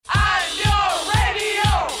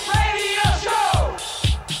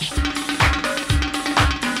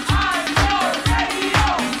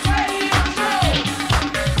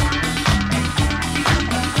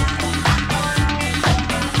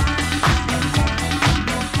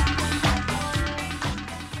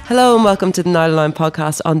Hello and welcome to the Niall Line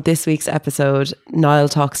podcast. On this week's episode, Niall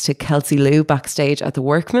talks to Kelsey Lu backstage at the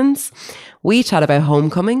Workman's. We chat about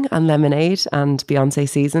Homecoming and Lemonade and Beyonce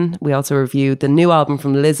season. We also review the new album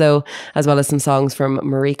from Lizzo, as well as some songs from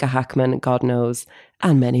Marika Hackman, God Knows,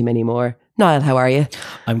 and many, many more. Niall, how are you?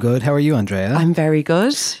 I'm good. How are you, Andrea? I'm very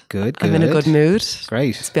good. Good. I'm in a good mood.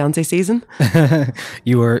 Great. It's Beyonce season.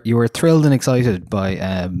 You were thrilled and excited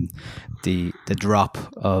by the drop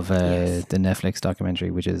of the Netflix documentary,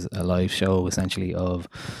 which is a live show essentially of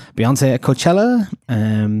Beyonce at Coachella.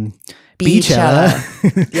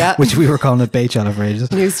 Beychella. Yeah. Which we were calling it Beychella for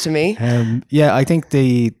ages. News to me. I think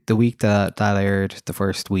the week that aired, the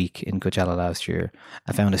first week in Coachella last year,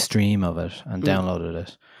 I found a stream of it and downloaded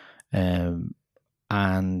it. And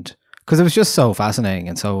because it was just so fascinating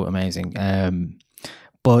and so amazing.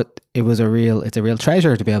 But it's a real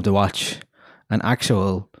treasure to be able to watch an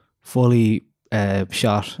actual fully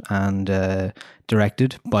shot and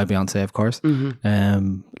directed by Beyonce, of course,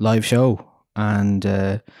 live show. And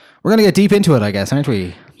we're going to get deep into it, I guess, aren't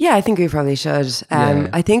we? Yeah, I think we probably should.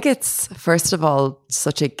 I think it's, first of all,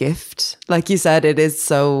 such a gift. Like you said, it is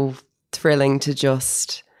so thrilling to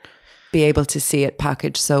just be able to see it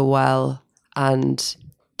packaged so well and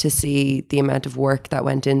to see the amount of work that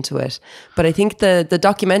went into it. But I think the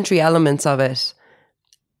documentary elements of it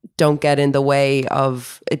don't get in the way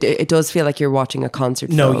of it. It does feel like you're watching a concert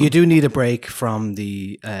No, film. you do need a break from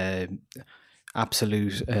the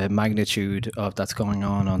absolute magnitude of that's going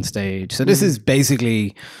on stage. So this is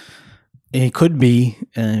basically, it could be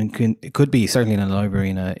certainly in a live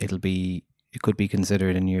arena. It could be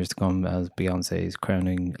considered in years to come as Beyonce's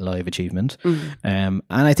crowning live achievement. And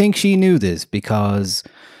I think she knew this because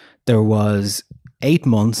there was 8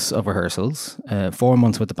 months of rehearsals, 4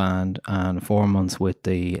 months with the band and 4 months with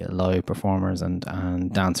the live performers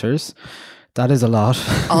and dancers. That is a lot.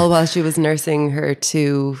 All while she was nursing her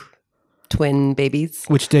 2 twin babies.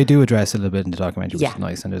 Which they do address a little bit in the documentary, which Yeah. is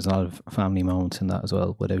nice. And there's a lot of family moments in that as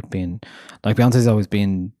well, without being, like, Beyonce's always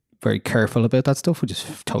been very careful about that stuff, which is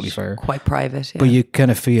totally fair. Quite private, yeah. But you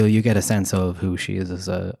kind of you get a sense of who she is as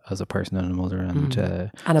a person and a mother and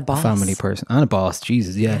a boss. a family person and a boss.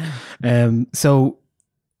 Jesus, yeah. So,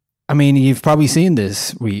 I mean, you've probably seen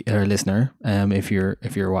this, listener. If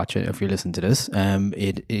you're watching, if you're listening to this,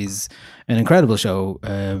 it is an incredible show,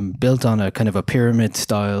 built on a kind of a pyramid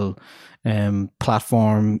style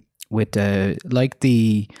platform with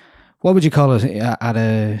what would you call it at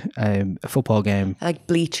a football game? Like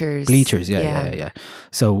bleachers. Bleachers, yeah.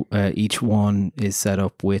 So each one is set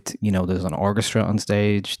up with, there's an orchestra on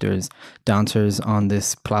stage, there's dancers on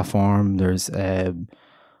this platform, there's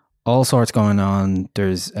all sorts going on,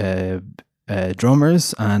 there's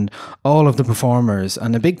drummers and all of the performers,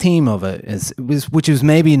 and the big theme of it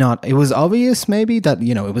was obvious maybe that,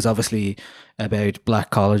 it was obviously about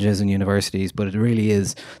black colleges and universities, but it really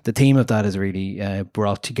is, the theme of that is really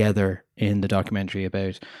brought together in the documentary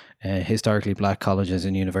about historically black colleges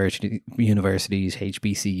and universities,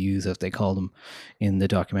 HBCUs as they call them in the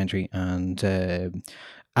documentary. And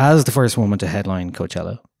as the first woman to headline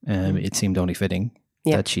Coachella, it seemed only fitting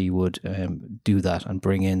that she would do that and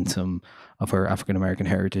bring in some of her African-American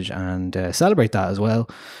heritage and celebrate that as well.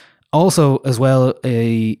 Also, as well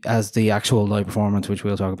as the actual live performance, which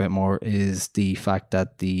we'll talk about more, is the fact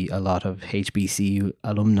that a lot of HBCU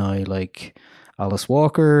alumni like Alice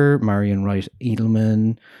Walker, Marion Wright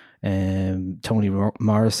Edelman, Toni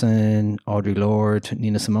Morrison, Audre Lorde,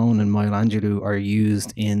 Nina Simone, and Maya Angelou are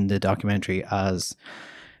used in the documentary as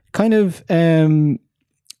kind of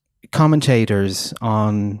commentators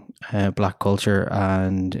on black culture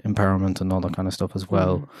and empowerment and all that kind of stuff as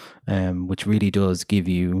well, which really does give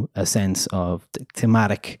you a sense of the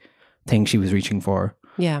thematic thing she was reaching for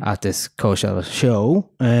at this Coachella show.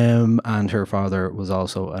 And her father was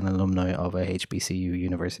also an alumni of a HBCU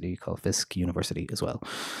university called Fisk University as well.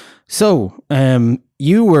 So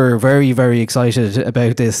you were very, very excited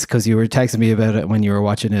about this because you were texting me about it when you were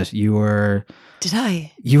watching it. Did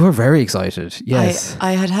I? You were very excited. Yes.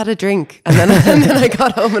 I had a drink and then I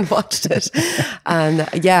got home and watched it. And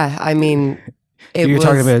I mean, you're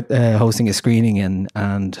talking about hosting a screening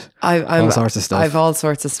and all sorts of stuff. I have all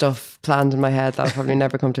sorts of stuff planned in my head that'll probably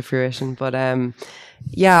never come to fruition. But I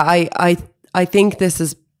think this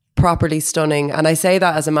is properly stunning. And I say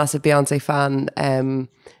that as a massive Beyonce fan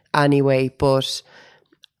anyway, but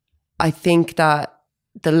I think that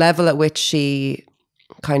the level at which she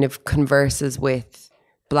kind of converses with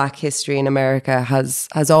Black history in America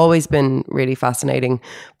has always been really fascinating,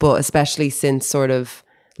 but especially since sort of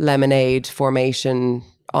Lemonade formation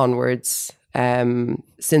onwards,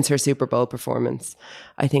 since her Super Bowl performance,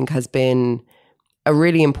 I think has been a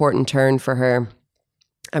really important turn for her.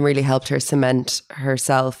 and really helped her cement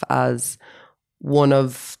herself as one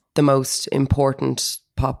of the most important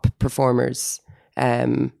pop performers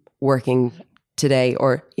working today,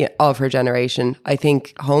 or of her generation. I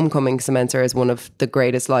think Homecoming cements her as one of the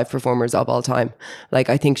greatest live performers of all time. Like,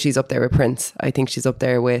 I think she's up there with Prince. I think she's up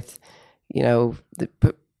there with, the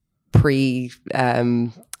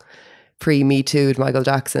pre-Me Too Michael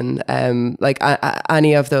Jackson.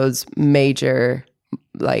 Any of those major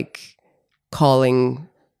like calling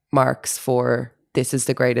marks for this is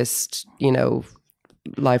the greatest,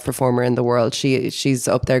 live performer in the world. She's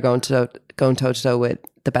up there going toe to toe with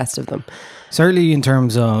the best of them. Certainly in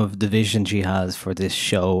terms of the vision she has for this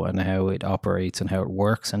show and how it operates and how it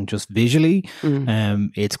works, and just visually,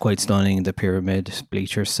 it's quite stunning. The pyramid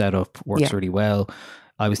bleacher setup works really well.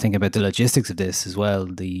 I was thinking about the logistics of this as well.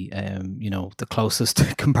 The the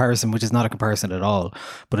closest comparison, which is not a comparison at all,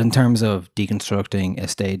 but in terms of deconstructing a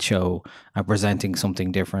stage show and presenting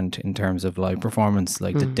something different in terms of live performance,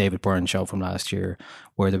 like the David Byrne show from last year,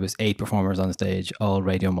 where there was 8 performers on stage, all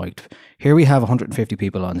radio mic'd. Here we have 150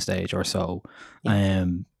 people on stage or so,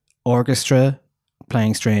 orchestra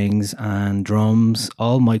playing strings and drums,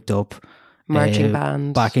 all mic'd up, marching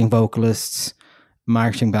band, backing vocalists.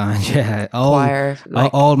 Marching band, choir.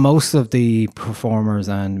 Most of the performers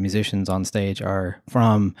and musicians on stage are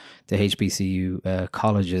from the HBCU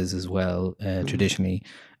colleges as well, traditionally,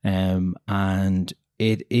 and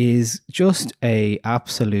it is just a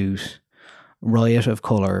absolute riot of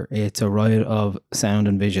color. It's a riot of sound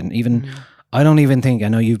and vision. Even I don't even think, I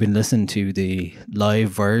know you've been listening to the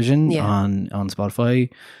live version on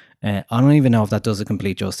Spotify. I don't even know if that does a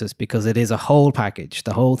complete justice, because it is a whole package.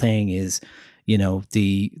 The whole thing is,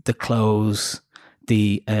 the clothes,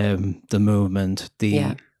 the movement,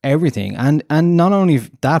 everything, and not only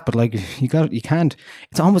that, but like you can't.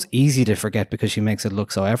 It's almost easy to forget, because she makes it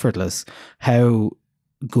look so effortless, how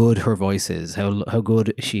good her voice is, how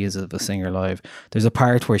good she is as a singer live. There's a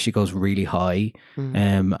part where she goes really high,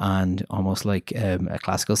 and almost like a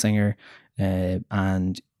classical singer,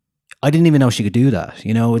 and I didn't even know she could do that.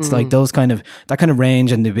 It's like that kind of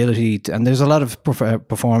range and the ability to, and there's a lot of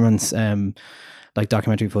performance, like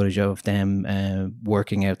documentary footage of them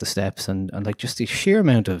working out the steps and like just the sheer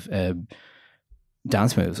amount of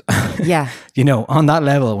dance moves. Yeah. On that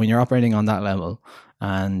level, when you're operating on that level.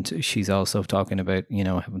 And she's also talking about,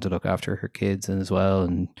 having to look after her kids as well,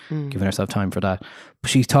 and giving herself time for that. But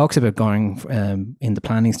she talks about going in the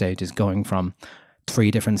planning stages, going from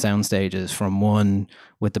 3 different sound stages, from one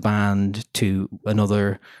with the band to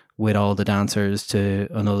another with all the dancers to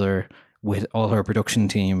another with all her production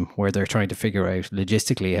team, where they're trying to figure out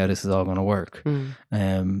logistically how this is all going to work.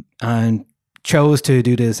 And chose to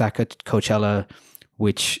do this at Coachella,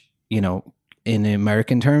 which, in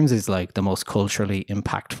American terms is like the most culturally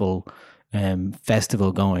impactful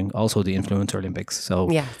festival going, also the Influencer Olympics. So,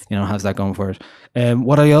 has that going for it.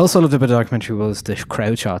 What I also loved about the documentary was the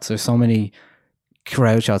crowd shots. There's so many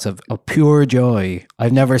crowd shots of pure joy.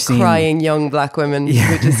 I've never seen crying young black women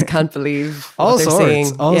who just can't believe what they're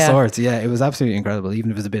seeing. All sorts. Yeah, it was absolutely incredible.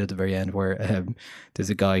 Even if it was a bit at the very end where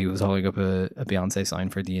there's a guy who was holding up a Beyonce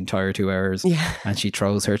sign for the entire 2 hours, and she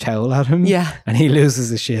throws her towel at him, and he loses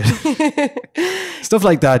his shit. Stuff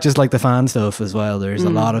like that, just like the fan stuff as well. There's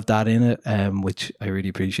a lot of that in it, which I really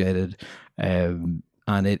appreciated. And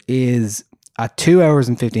it is at 2 hours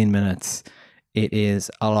and 15 minutes. It is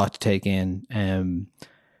a lot to take in,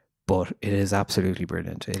 but it is absolutely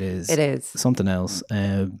brilliant. It is something else.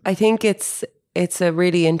 I think it's a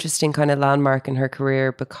really interesting kind of landmark in her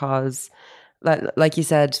career, because, like you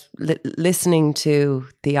said, listening to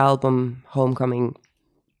the album Homecoming,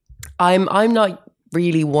 I'm not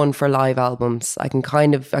really one for live albums. I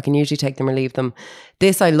can usually take them or leave them.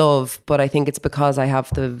 This I love, but I think it's because I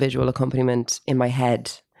have the visual accompaniment in my head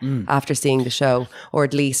after seeing the show, or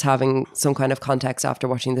at least having some kind of context after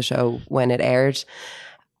watching the show when it aired.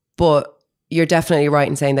 But you're definitely right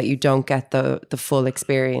in saying that you don't get the full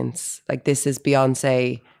experience. Like, this is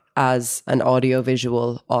Beyonce as an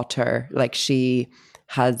audiovisual auteur. Like, she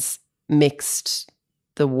has mixed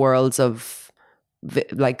the worlds of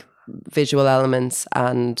visual elements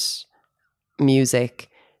and music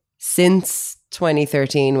since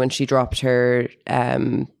 2013, when she dropped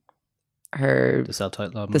the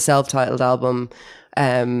self-titled album,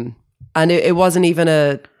 and it wasn't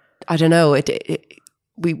even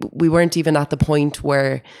we weren't even at the point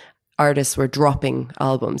where artists were dropping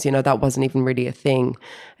albums. That wasn't even really a thing.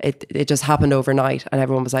 It just happened overnight, and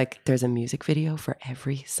everyone was like, there's a music video for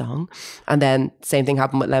every song. And then same thing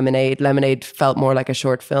happened with Lemonade felt more like a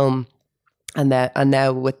short film, and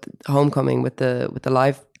now with Homecoming, with the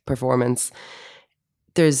live performance,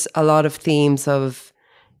 there's a lot of themes of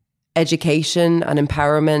education and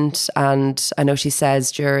empowerment. And I know she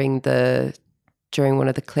says during one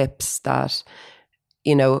of the clips that,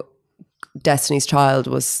 you know, Destiny's Child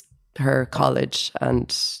was her college,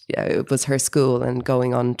 and yeah, it was her school, and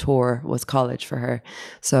going on tour was college for her.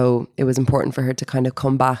 So it was important for her to kind of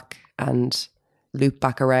come back and loop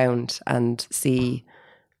back around and see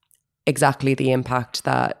exactly the impact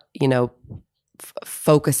that, you know,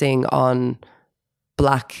 focusing on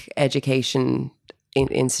Black education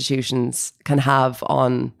institutions can have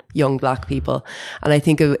on young Black people. And I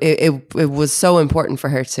think it was so important for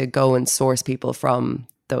her to go and source people from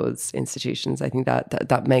those institutions. I think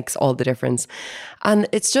that makes all the difference. And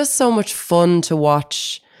it's just so much fun to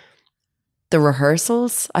watch the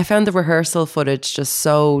rehearsals. I found the rehearsal footage just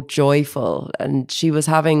so joyful, and she was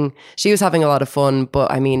having a lot of fun. But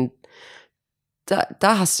I mean, that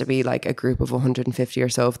has to be like a group of 150 or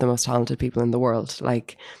so of the most talented people in the world.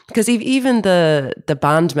 Like, because even the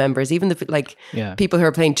band members, even the people who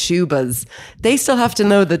are playing tubas, they still have to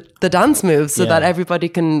know the dance moves so that everybody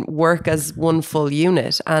can work as one full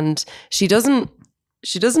unit. And she doesn't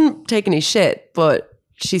take any shit, but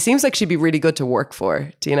she seems like she'd be really good to work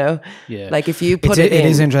for. Do you know? Yeah. Like if you put it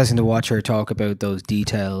is interesting to watch her talk about those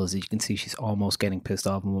details. You can see she's almost getting pissed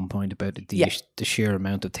off at one point about the sheer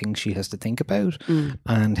amount of things she has to think about,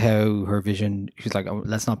 and how her vision. She's like, oh,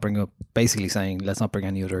 let's not bring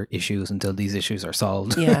any other issues until these issues are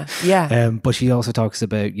solved. Yeah, yeah. But she also talks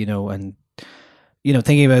about,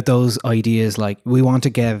 thinking about those ideas, like we want to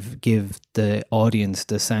give the audience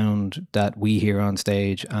the sound that we hear on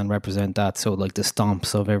stage and represent that. So like the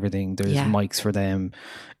stomps of everything, there's mics for them.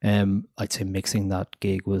 I'd say mixing that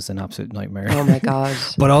gig was an absolute nightmare. Oh my God.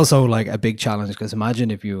 But also like a big challenge, because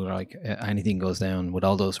imagine if you like anything goes down with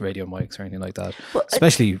all those radio mics or anything like that,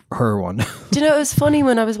 especially her one. Do you know, it was funny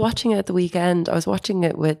when I was watching it at the weekend, I was watching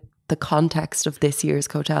it with the context of this year's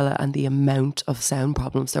Coachella and the amount of sound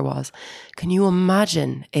problems there was. Can you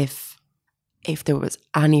imagine if there was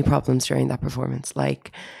any problems during that performance?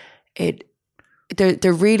 Like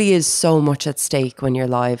there really is so much at stake when you're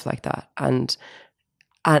live like that. And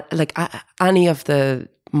like any of the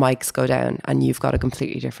mics go down and you've got a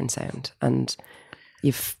completely different sound and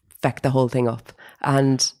you've fecked the whole thing up.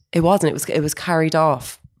 And it was carried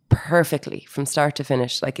off perfectly from start to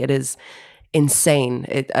finish. Like, it is insane.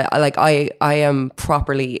 I am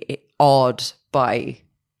properly awed by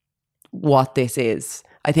what this is.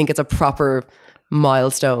 I think it's a proper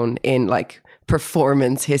milestone in like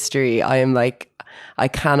performance history. I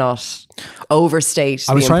cannot overstate.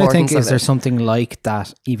 I was trying to think, is there it. something like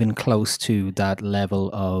that, even close to that level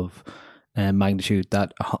of magnitude,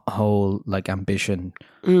 that whole like ambition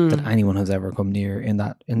that anyone has ever come near in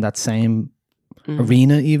that same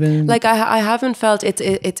arena? Even like I haven't felt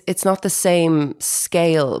it's not the same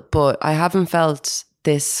scale, but I haven't felt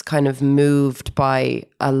this kind of moved by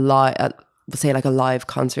a live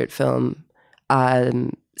concert film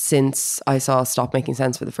since I saw Stop Making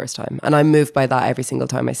Sense for the first time, and I'm moved by that every single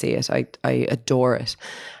time I see it. I adore it,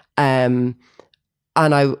 and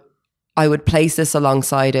I would place this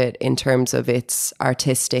alongside it in terms of its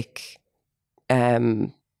artistic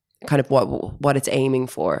kind of what it's aiming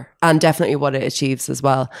for, and definitely what it achieves as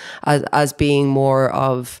well, as being more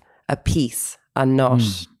of a piece and not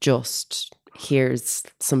just here's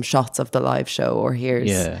some shots of the live show, or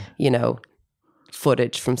here's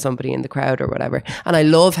footage from somebody in the crowd or whatever. And I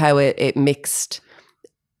love how it mixed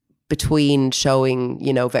between showing,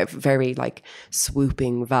 very, very like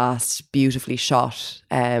swooping, vast, beautifully shot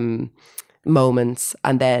moments,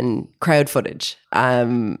 and then crowd footage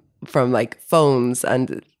from like phones,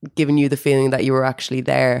 and giving you the feeling that you were actually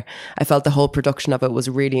there. I felt the whole production of it was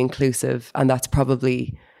really inclusive, and that's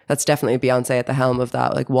definitely Beyonce at the helm of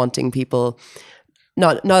that, like wanting people,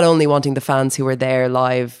 not only wanting the fans who were there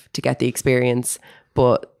live to get the experience,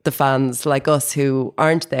 but the fans like us who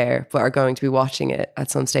aren't there but are going to be watching it at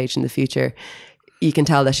some stage in the future. You can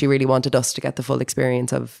tell that she really wanted us to get the full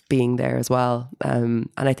experience of being there as well. And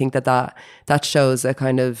I think that shows a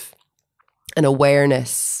kind of an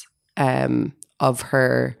awareness of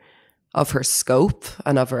her scope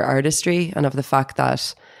and of her artistry, and of the fact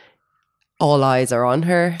that all eyes are on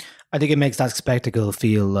her. I think it makes that spectacle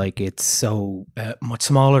feel like it's so much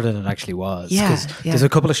smaller than it actually was. Yeah, there's a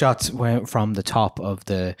couple of shots from the top of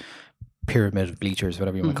the pyramid of bleachers,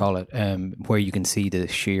 whatever you want to call it, where you can see the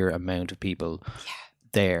sheer amount of people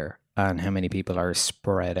there and how many people are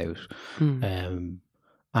spread out.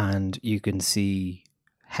 And you can see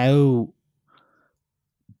how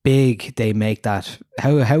big they make that,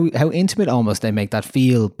 how intimate almost they make that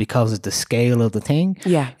feel, because of the scale of the thing.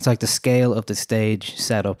 Yeah. It's like the scale of the stage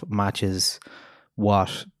setup matches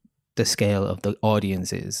what the scale of the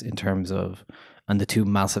audience is in terms of, and the two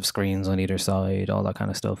massive screens on either side, all that kind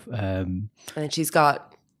of stuff. And she's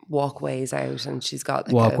got walkways out, and she's got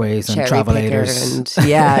like walkways a and cherry travelators, and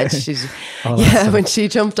yeah, she's yeah. When she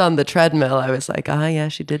jumped on the treadmill, I was like, yeah,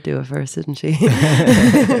 she did do it first, didn't she?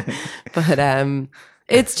 But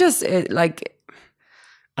it's just like.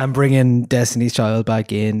 And bringing Destiny's Child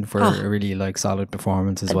back in for a really like solid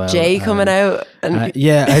performance as well. Jay coming out, and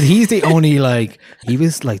and he's the only he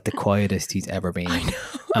was like the quietest he's ever been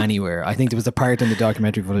anywhere. I think there was a part in the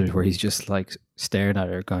documentary footage where he's just like staring at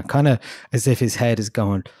her, going kind of as if his head is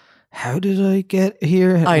going, "How did I get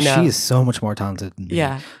here?" I know. She is so much more talented than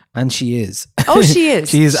me. And she is. Oh, she is.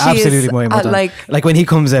 She is absolutely more talented. like when he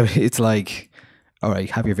comes out, it's like, all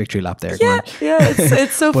right, have your victory lap there. Yeah,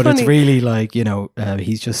 it's so but funny. It's really like,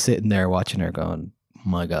 he's just sitting there watching her going,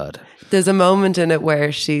 my God. There's a moment in it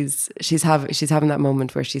where she's having that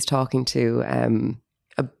moment where she's talking to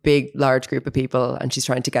a large group of people, and she's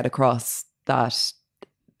trying to get across that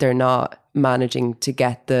they're not managing to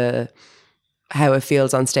get how it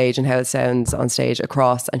feels on stage and how it sounds on stage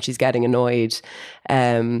across, and she's getting annoyed.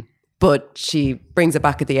 But she brings it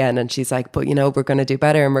back at the end, and she's like, but we're going to do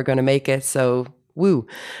better and we're going to make it. So woo.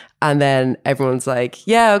 And then everyone's like,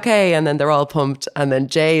 yeah, okay. And then they're all pumped. And then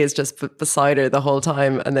Jay is just beside her the whole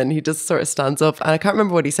time. And then he just sort of stands up. And I can't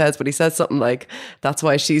remember what he says, but he says something like, that's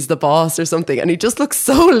why she's the boss or something. And he just looks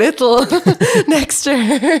so little next to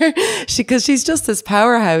her. Because she's just this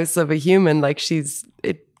powerhouse of a human. Like it's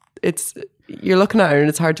you're looking at her and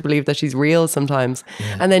it's hard to believe that she's real sometimes.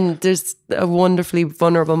 Yeah. And then there's a wonderfully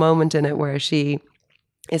vulnerable moment in it where she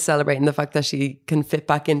is celebrating the fact that she can fit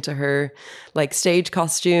back into her like stage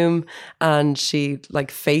costume, and she like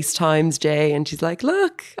FaceTimes Jay and she's like,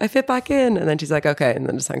 look, I fit back in. And then she's like, okay, and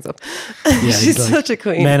then just hangs up. Yeah, she's like, such a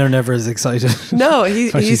queen. Men are never as excited. No,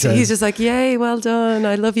 he's just like, yay, well done,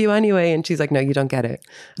 I love you anyway. And she's like, no, you don't get it.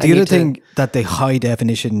 The other thing that the high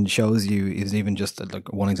definition shows you is, even just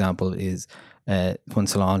like one example is when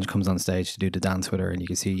Solange comes on stage to do the dance with her, and you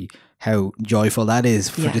can see how joyful that is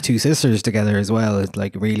for the two sisters together as well. It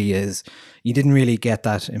like really is. You didn't really get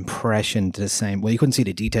that impression to the same. Well, you couldn't see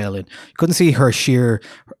the detail in. You couldn't see her sheer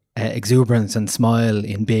exuberance and smile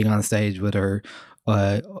in being on stage with her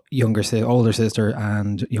older sister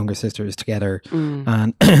and younger sisters together.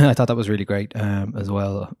 And I thought that was really great as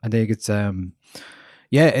well. I think it's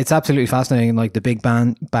it's absolutely fascinating, like the big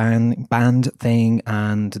band thing,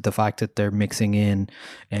 and the fact that they're mixing in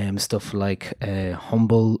stuff like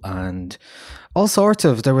Humble and all sorts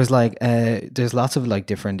of. There was like there's lots of like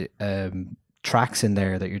different tracks in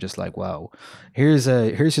there that you're just like, wow. Here's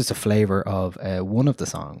just a flavor of one of the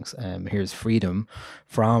songs. Here's Freedom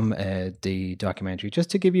from the documentary, just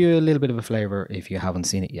to give you a little bit of a flavor if you haven't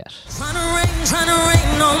seen it yet. Trying to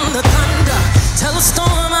rain on the thunder, tell a storm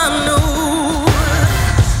I know.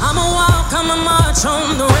 I'm a walk, I'm a march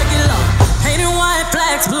on the regular, painted white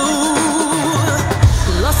flags blue.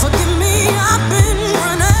 Lord forgive me, I've been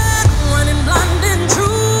running blind in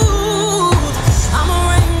truth. I'm a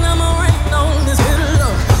rain on this bitter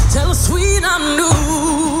love, tell a sweet I'm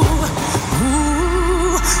new.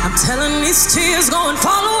 Ooh, I'm telling these tears going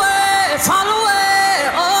fall away,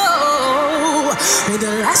 oh, may the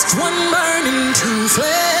last one burn into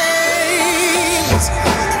flames.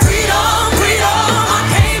 Freedom, I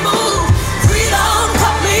can't move. Freedom,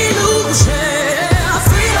 cut me loose, yeah.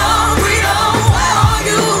 Freedom, where are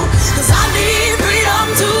you? 'Cause I need freedom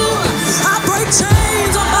too. I break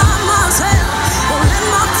chains all by myself, won't let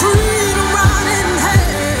my freedom rot in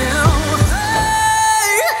hell.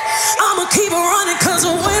 Hey, I'ma keep running 'cause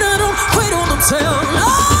a winner don't quit on themselves.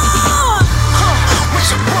 Lord, what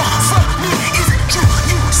you want from me? Is it true?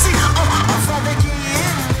 You see, I'm from again.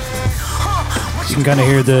 You can kind of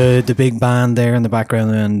hear the big band there in the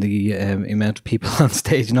background, and the amount of people on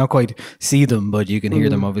stage. You not quite see them, but you can hear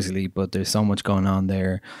them obviously. But there's so much going on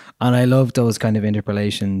there, and I love those kind of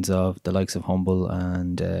interpolations of the likes of Humble,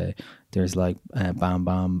 and there's like Bam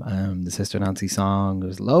Bam, the Sister Nancy song.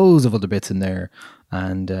 There's loads of other bits in there,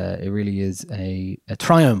 and it really is a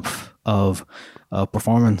triumph of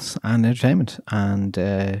performance and entertainment. And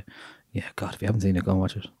God, if you haven't seen it, go and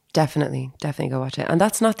watch it. Definitely go watch it. And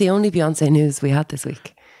that's not the only Beyonce news we had this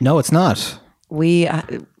week. No, it's not. We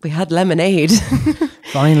had Lemonade.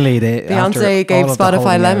 Finally, Beyonce gave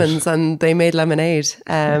Spotify lemons and they made Lemonade.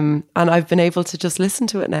 And I've been able to just listen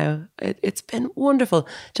to it now. It's been wonderful.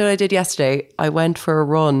 Do you know what I did yesterday? I went for a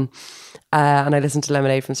run and I listened to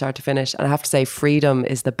Lemonade from start to finish. And I have to say, Freedom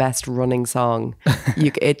is the best running song.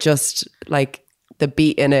 It just like the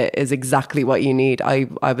beat in it is exactly what you need.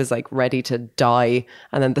 I was like ready to die,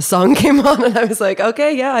 and then the song came on, and I was like,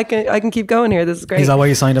 okay, yeah, I can keep going here. This is great. Is that why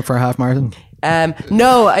you signed up for a half marathon?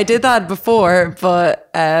 No, I did that before,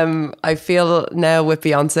 but I feel now with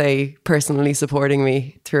Beyonce personally supporting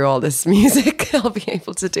me through all this music, I'll be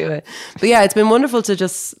able to do it. But yeah, it's been wonderful to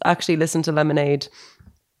just actually listen to Lemonade,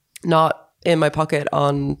 not in my pocket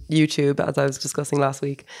on YouTube, as I was discussing last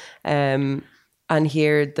week, and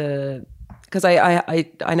hear because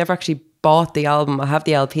I never actually bought the album. I have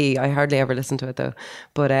the LP. I hardly ever listen to it though,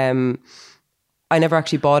 but I never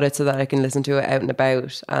actually bought it so that I can listen to it out and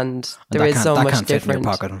about. And there is so much different. That can't fit in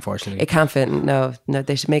your pocket, unfortunately. It can't fit. No,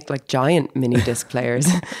 they should make like giant mini disc players.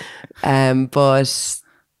 But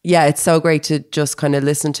yeah, it's so great to just kind of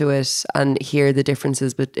listen to it and hear the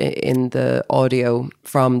differences in the audio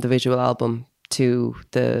from the visual album to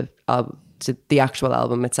the actual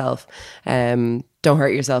album itself. Don't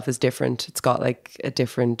Hurt Yourself is different. It's got like a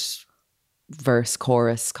different verse,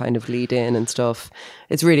 chorus kind of lead in and stuff.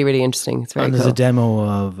 It's really, really interesting. It's very cool. And there's a demo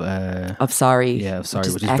of Sorry. Yeah, of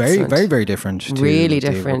Sorry, which is excellent. very, very, very different. Really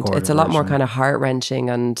different. It's a lot more kind of heart-wrenching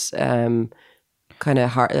and kind of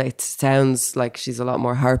heart. It sounds like she's a lot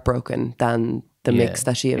more heartbroken than the mix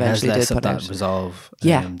that she eventually did put out. That resolve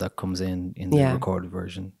that comes in the recorded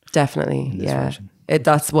version. Definitely, version.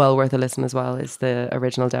 That's well worth a listen as well. Is the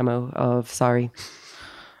original demo of Sorry.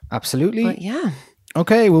 Absolutely. But yeah.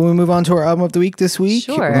 Okay, well, we'll move on to our album of the week this week.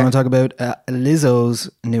 Sure. We're going to talk about Lizzo's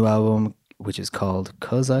new album, which is called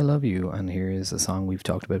 'Cause I Love You. And here is a song we've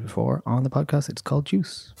talked about before on the podcast. It's called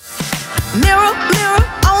Juice. Mirror, mirror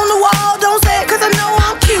on the wall, don't say it 'cause I know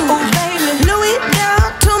I'm cute. Oh, baby. Louis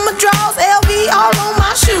down to my drawers, LV all on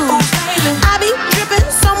my shoes. Oh, baby. I be dripping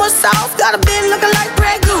so much sauce, got a bit looking like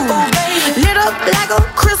Grey Goose. Oh, baby. Lit up like a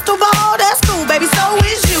crystal ball, that's cool, baby, so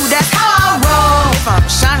is you, that's how I roll. If I'm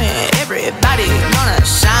shining, everybody gonna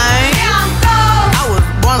shine. Yeah, I'm gold. I was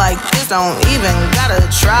born like this, don't even gotta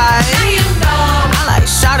try. Now you know. I like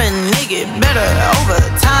shot a nigga better over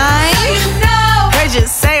time. Now you know. They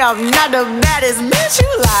just say I'm not the baddest bitch you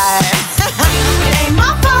like. It ain't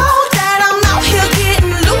my fault that I'm out here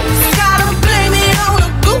getting loose. Gotta blame it on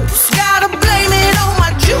the goose. Gotta blame it on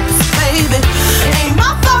my juice, baby. It ain't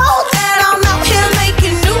my fault that I'm out here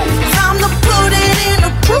making news. I'm the put it in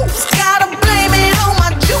the proof. Gotta blame it on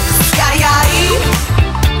my juice. Yeah, yeah,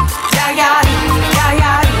 yeah, yeah, yeah,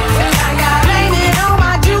 yeah, yeah. Blame it on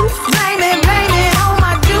my juice. Blame it on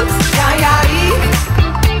my juice. Yeah, yeah,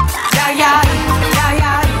 yeah, yeah, yeah.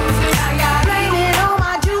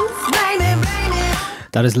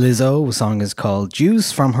 That is Lizzo. The song is called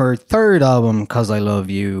Juice from her third album, 'Cause I Love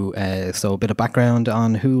You. So a bit of background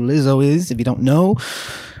on who Lizzo is, if you don't know.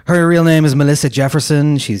 Her real name is Melissa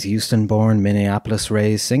Jefferson. She's a Houston-born,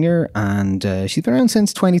 Minneapolis-raised singer, and she's been around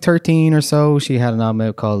since 2013 or so. She had an album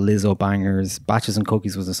out called Lizzo Bangers. Batches and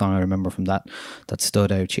Cookies was a song I remember from that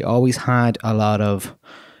stood out. She always had a lot of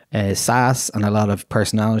sass and a lot of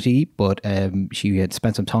personality, but she had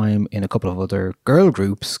spent some time in a couple of other girl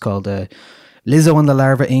groups called Lizzo and the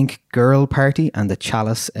Larva Inc. Girl Party and the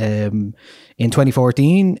Chalice. In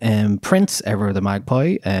 2014, Prince, ever the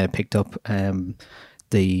Magpie, picked up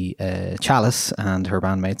the Chalice and her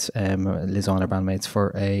bandmates, Lizzo and her bandmates,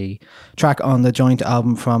 for a track on the joint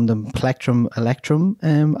album from the Plectrum Electrum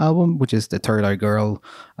album, which is the Third Eye Girl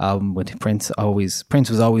album with Prince.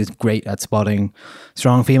 Prince was always great at spotting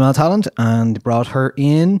strong female talent and brought her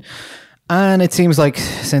in. And it seems like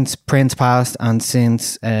since Prince passed and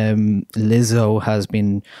since Lizzo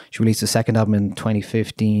she released a second album in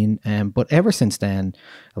 2015, but ever since then,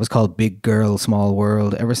 it was called Big Girl, Small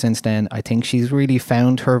World. Ever since then, I think she's really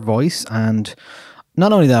found her voice. And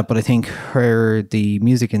not only that, but I think the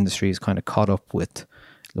music industry is kind of caught up with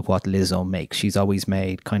what Lizzo makes. She's always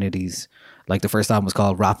made kind of these, like the first album was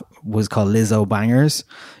called Lizzo Bangers.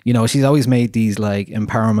 You know, she's always made these like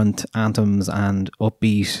empowerment anthems and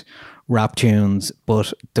upbeat rap tunes,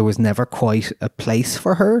 but there was never quite a place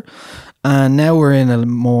for her. And now we're in a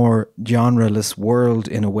more genreless world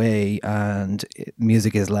in a way, and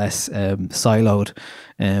music is less siloed.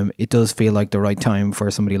 It does feel like the right time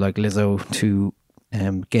for somebody like Lizzo to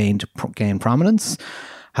gain prominence.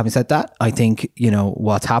 Having said that, I think, you know,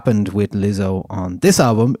 what's happened with Lizzo on this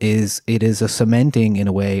album is it is a cementing in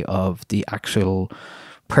a way of the actual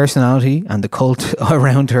personality and the cult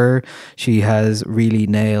around her. She has really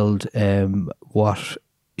nailed who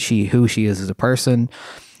she is as a person,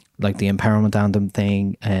 like the empowerment anthem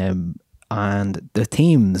thing, and the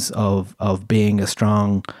themes of being a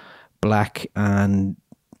strong black and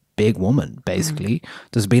big woman. Basically,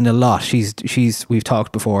 there's been a lot. We've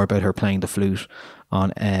talked before about her playing the flute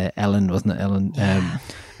on Ellen, wasn't it? Ellen,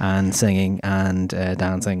 and singing and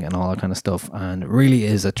dancing and all that kind of stuff, and it really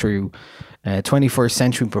is a true 21st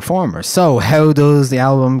century performer. So how does the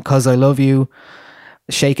album "'Cause I Love You"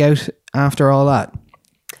 shake out after all that?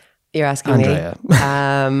 You're asking Andrea.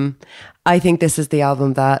 me. I think this is the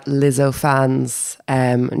album that Lizzo fans,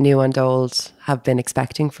 new and old, have been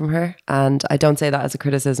expecting from her. And I don't say that as a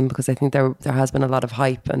criticism, because I think there has been a lot of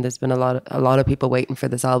hype and there's been a lot of people waiting for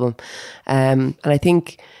this album. And I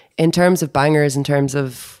think in terms of bangers, in terms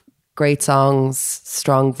of great songs,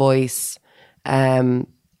 strong voice,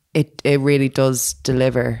 it really does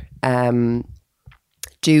deliver.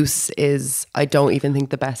 Juice is, I don't even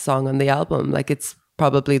think, the best song on the album. Like, it's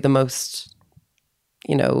probably the most,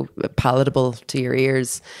 palatable to your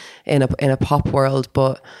ears in a pop world,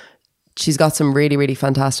 but she's got some really, really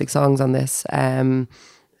fantastic songs on this.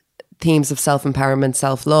 Themes of self-empowerment,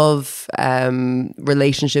 self-love,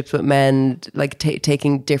 relationships with men, like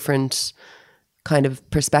taking different kind of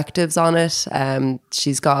perspectives on it.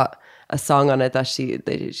 She's got a song on it that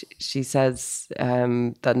she says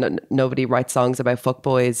that nobody writes songs about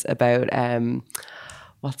fuckboys, about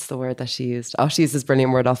what's the word that she used? Oh, she used this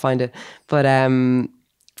brilliant word. I'll find it. But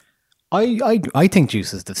I think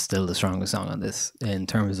Juice is still the strongest song on this in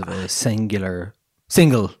terms of a single.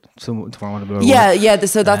 So yeah.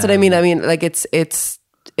 So that's what I mean. I mean, like it's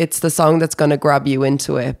the song that's going to grab you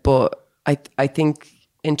into it. But I think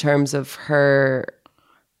in terms of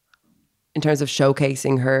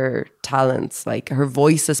showcasing her talents, like her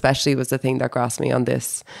voice especially was the thing that grasped me on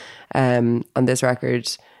this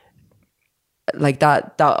record. Like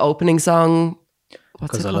that opening song,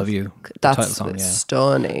 "'Cause I Love You," that's song,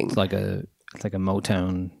 stunning. It's like a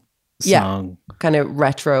Motown song, kind of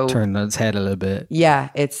retro, turned on its head a little bit. Yeah,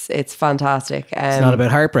 it's fantastic. It's not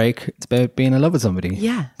about heartbreak, it's about being in love with somebody.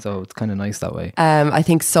 Yeah, so it's kind of nice that way. I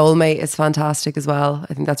think "Soulmate" is fantastic as well.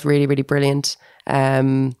 I think that's really, really brilliant.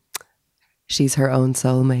 She's her own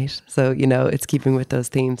soulmate, so it's keeping with those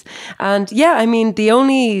themes. And yeah, I mean, the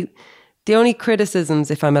only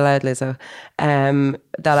criticisms, if I'm allowed, Lizzo,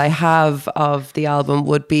 that I have of the album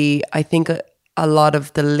would be, I think a lot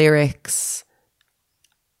of the lyrics,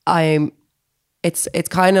 it's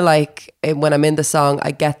kind of like when I'm in the song,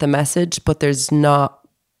 I get the message, but there's not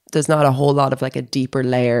a whole lot of like a deeper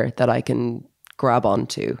layer that I can grab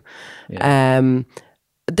onto. Yeah.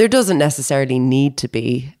 There doesn't necessarily need to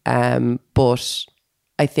be, but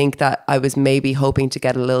I think that I was maybe hoping to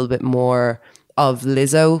get a little bit more of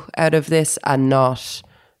Lizzo out of this, and not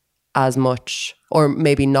as much, or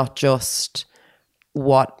maybe not just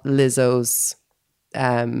what Lizzo's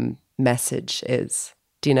message is.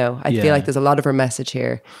 Do you know? I feel like there's a lot of her message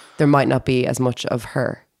here. There might not be as much of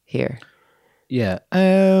her here. Yeah.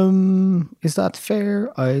 Is that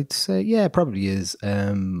fair? I'd say, yeah, it probably is.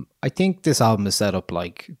 I think this album is set up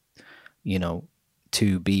like,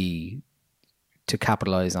 to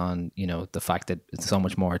capitalize on, the fact that so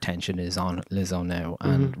much more attention is on Lizzo now,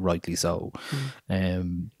 and rightly so.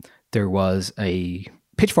 There was a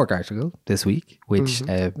Pitchfork article this week which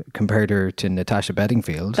compared her to Natasha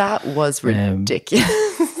Bedingfield. That was ridiculous.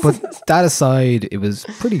 But that aside, it was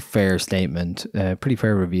pretty fair statement, pretty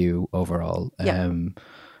fair review overall. Yeah.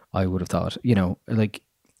 I would have thought, like,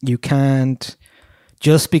 you can't,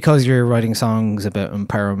 just because you're writing songs about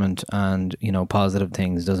empowerment and, positive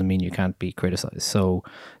things doesn't mean you can't be criticized. So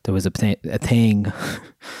there was a thing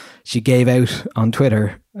she gave out on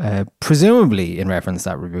Twitter, presumably in reference to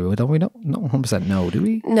that review. We don't 100% know, do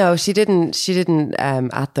we? No, she didn't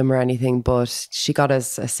at them or anything, but she got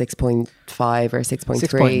us a 6.5 or 6.3.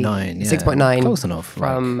 6.9, yeah. 6.9. Close enough.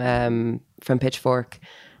 From Pitchfork.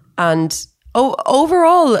 And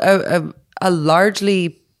overall, a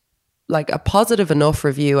largely, like, a positive enough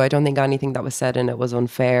review. I don't think anything that was said in it was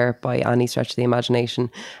unfair by any stretch of the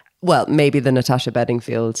imagination. Well, maybe the Natasha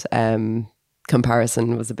Bedingfield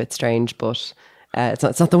comparison was a bit strange, but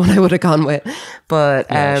it's not the one I would have gone with. But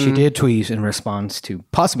she did tweet in response to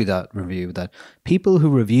possibly that review that people who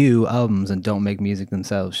review albums and don't make music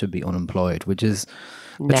themselves should be unemployed, which is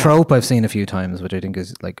a trope I've seen a few times, which I think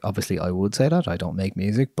is, like, obviously I would say that I don't make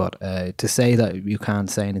music, but to say that you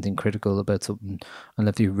can't say anything critical about something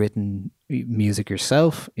unless you've written music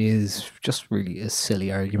yourself is just really a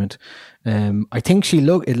silly argument. I think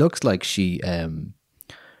it looks like she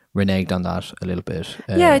reneged on that a little bit.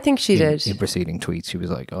 I think she did. In preceding tweets, she was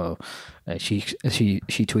like, she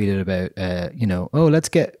tweeted about, let's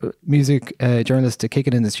get music journalists to kick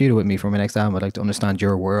it in the studio with me for my next album. I'd like to understand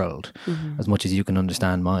your world as much as you can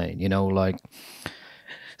understand mine, like.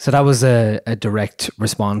 So that was a direct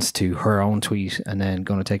response to her own tweet, and then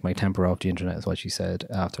going to take my temper off the internet is what she said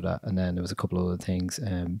after that. And then there was a couple of other things.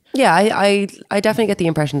 Yeah, I definitely get the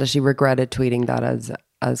impression that she regretted tweeting that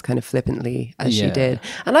as kind of flippantly as she did.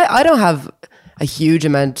 And I don't have a huge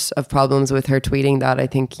amount of problems with her tweeting that. I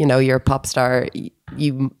think, you know, you're a pop star.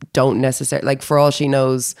 You don't necessarily, like, for all she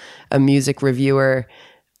knows, a music reviewer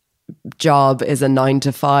job is a 9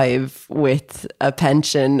 to 5 with a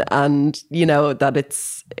pension, and you know that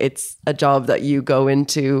it's a job that you go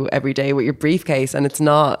into every day with your briefcase, and it's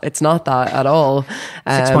not that at all.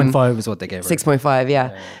 6.5 is what they gave her. 6.5,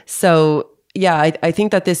 yeah. So yeah, I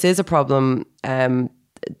think that this is a problem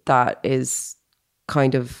that is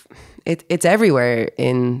kind of it's everywhere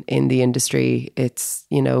in the industry. It's,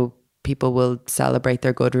 you know, people will celebrate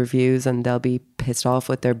their good reviews and they'll be pissed off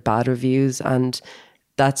with their bad reviews, and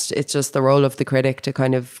it's just the role of the critic to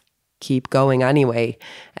kind of keep going anyway.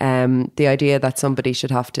 The idea that somebody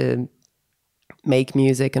should have to make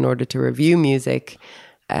music in order to review music,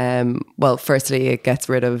 well, firstly, it gets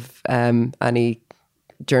rid of any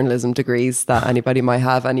journalism degrees that anybody might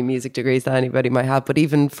have, any music degrees that anybody might have. But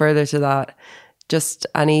even further to that, just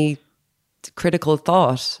any critical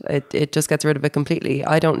thought, it just gets rid of it completely.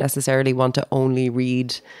 I don't necessarily want to only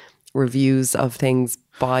read reviews of things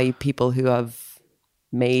by people who have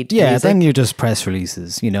made music. Then you just press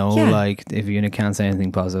releases, you know, like if you can't say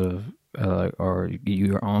anything positive or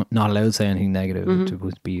you're not allowed to say anything negative, it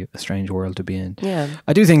would be a strange world to be in.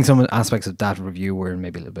 I do think some aspects of that review were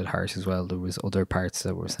maybe a little bit harsh as well. There was other parts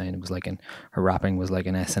that were saying it was like her rapping was like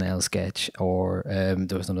an SNL sketch, or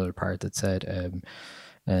there was another part that said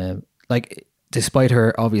like, despite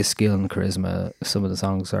her obvious skill and charisma, some of the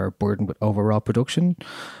songs are burdened with overwrought production.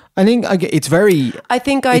 I think it's very... I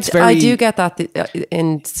do get that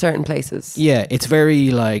in certain places. Yeah, it's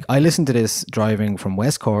very like... I listened to this driving from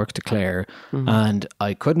West Cork to Clare, and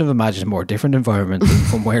I couldn't have imagined a more different environment than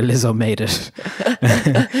from where Lizzo made it.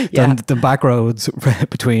 than the back roads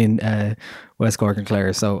between West Cork and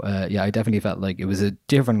Clare. So I definitely felt like it was a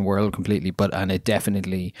different world completely, and it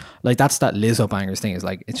definitely... Like, that's that Lizzo bangers thing. Is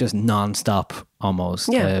like, it's just non-stop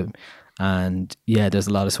almost. Yeah. And yeah, there's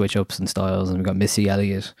a lot of switch ups and styles, and we've got Missy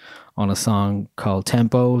Elliott on a song called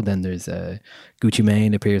Tempo. Then there's Gucci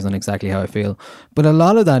Mane appears on Exactly How I Feel. But a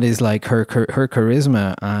lot of that is like her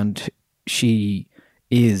charisma, and she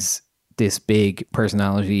is this big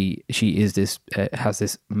personality. She is this has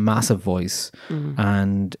this massive voice,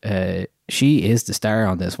 and she is the star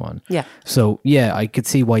on this one. Yeah. So yeah, I could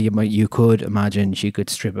see why you could imagine she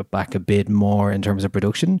could strip it back a bit more in terms of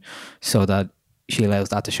production, so that she allows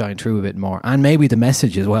that to shine through a bit more, and maybe the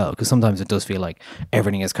message as well, because sometimes it does feel like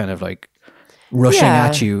everything is kind of like rushing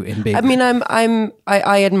at you in big. I mean,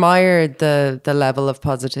 I admire the level of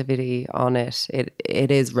positivity on it.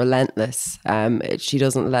 It is relentless. She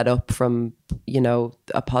doesn't let up from, you know,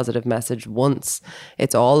 a positive message once.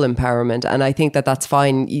 It's all empowerment, and I think that that's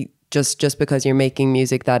fine. Just because you're making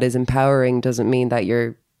music that is empowering doesn't mean that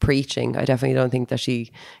you're preaching. I definitely don't think that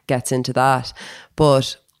she gets into that,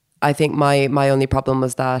 but I think my only problem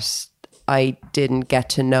was that I didn't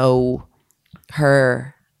get to know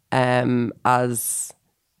her as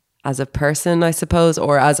a person, I suppose,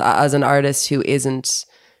 or as an artist who isn't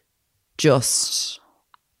just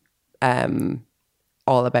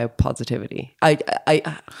all about positivity. I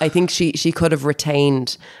think she could have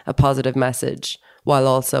retained a positive message while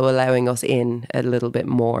also allowing us in a little bit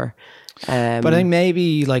more. But I think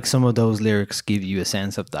maybe like some of those lyrics give you a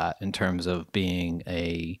sense of that, in terms of being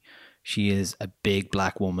she is a big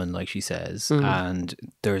black woman, like she says, and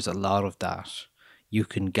there's a lot of that you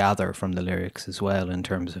can gather from the lyrics as well, in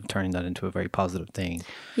terms of turning that into a very positive thing.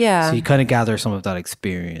 Yeah. So you kind of gather some of that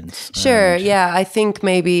experience. Sure, yeah. I think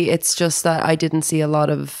maybe it's just that I didn't see a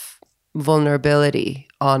lot of vulnerability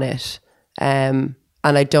on it. And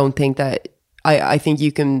I don't think that... I think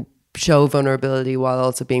you can show vulnerability while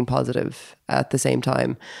also being positive at the same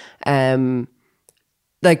time.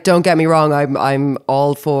 Like, don't get me wrong, I'm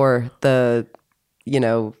all for the, you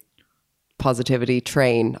know, positivity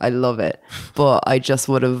train. I love it. But I just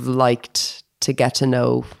would have liked to get to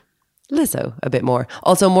know Lizzo a bit more.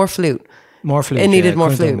 Also, more flute. More flute. It needed more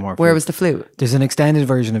flute. Where was the flute? There's an extended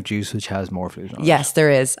version of Juice which has more flute on it. Yes, there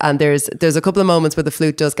is. And there's a couple of moments where the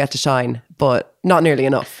flute does get to shine, but not nearly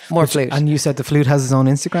enough. More flute. And you said the flute has its own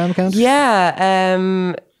Instagram account?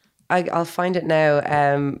 Yeah. I'll find it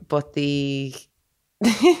now. But the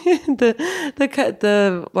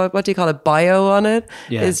what do you call it, bio on it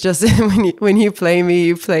is just when you play me,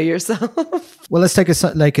 you play yourself. Well, let's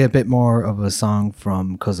take a bit more of a song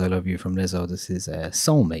from "Cause I Love You" from Lizzo. This is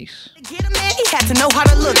Soulmate. Get a man, he had to know how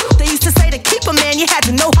to look. They used to say to keep a man, you had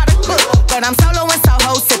to know how to cook. But I'm solo in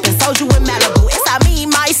Soho, sipping soju in Malibu. It's I, me,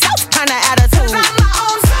 myself kind of attitude. 'Cause I'm my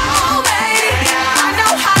own soulmate. I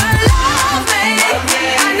know how to love me.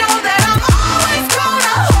 I know that I'm always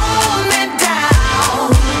gonna hold me down.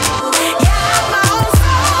 Yeah, I'm my own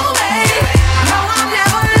soulmate. No, I'm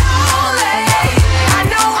never lonely. I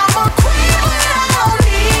know I'm a queen when I don't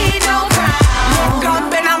need no crown. Look up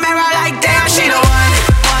in the mirror like damn, she the one.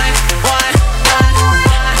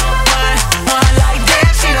 Like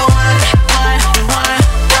damn, she the one.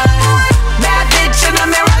 Bad bitch in the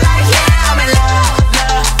mirror like yeah, I'm in love.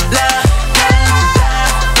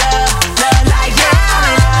 Like yeah, I'm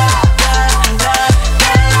in love.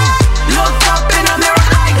 Look up in the mirror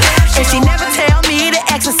like damn. And she never tell me to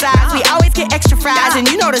exercise. We always get extra fries, and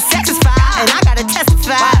you know the sex is fire. And I gotta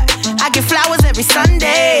testify. I get flowers every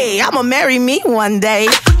Sunday. I'ma marry me one day.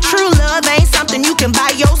 True love ain't something you can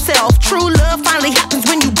buy yourself. True love finally happens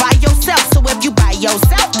when you buy yourself. So if you buy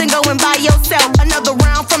yourself, then go and buy yourself another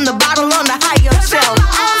round from the bottle on the higher shelf.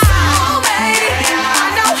 I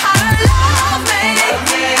know how to love me.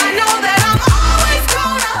 I know that I'm always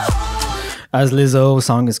gonna. As Lizzo,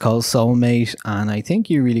 song is called Soulmate, and I think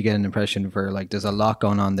you really get an impression for like there's a lot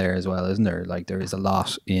going on there as well, isn't there? Like there is a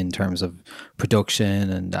lot in terms of production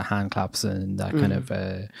and the hand claps and that kind of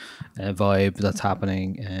vibe that's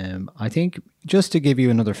happening. I think just to give you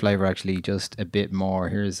another flavor, actually, just a bit more.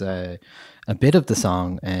 Here's a bit of the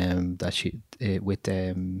song that she with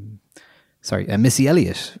Missy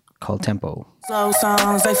Elliott called Tempo. Slow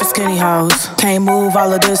songs, they for skinny hoes. Can't move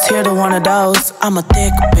all of this, here to one of those. I'm a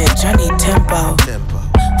thick bitch, I need tempo.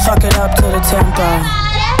 Fuck it up to the tempo.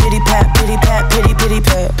 Pity pat, pity pat, pity pity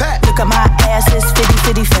pat. Look at my ass, it's fitty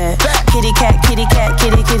fitty fat. Kitty cat, kitty cat,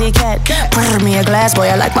 kitty kitty cat. Pour me a glass, boy,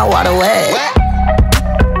 I like my water wet.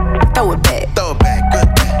 Throw it back, good.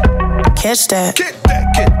 Catch that, get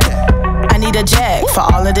that. I need a jack for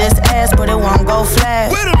all of this ass, but it won't go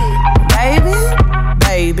flat.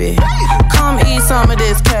 Baby, come eat some of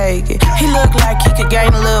this cake. He look like he could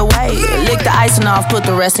gain a little weight. Lick the icing off, put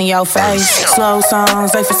the rest in your face. Slow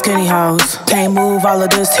songs, they for skinny hoes. Can't move all of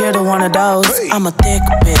this, here to one of those. I'm a thick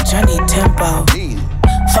bitch, I need tempo.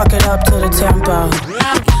 Fuck it up to the tempo.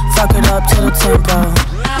 Fuck it up to the tempo.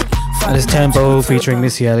 That is Tempo featuring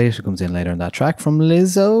Missy Elliott, who comes in later on that track from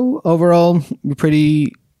Lizzo. Overall,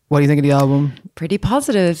 pretty. What do you think of the album? Pretty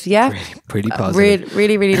positive, yeah. Pretty positive.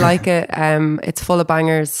 Really like it. It's full of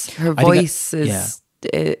bangers. Her voice is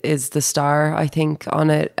the star, I think, on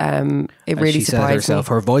it. It really she said surprised herself,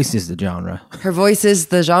 me. her voice is the genre. Her voice is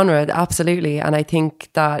the genre, absolutely. And I think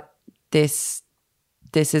that this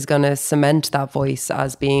is going to cement that voice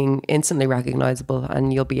as being instantly recognizable,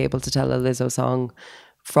 and you'll be able to tell a Lizzo song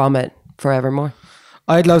from it forevermore.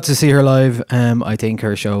 I'd love to see her live. I think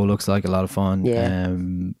her show looks like a lot of fun. Yeah.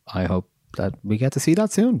 I hope that we get to see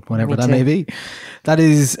that soon, whenever that may be. That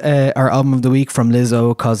is our album of the week from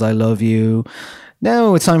Lizzo, 'Cause I Love You.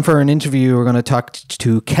 Now it's time for an interview. We're going to talk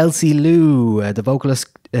to Kelsey Lu, the vocalist,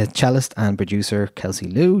 cellist and producer. Kelsey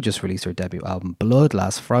Lu just released her debut album Blood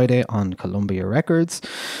last Friday on Columbia Records.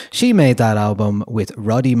 She made that album with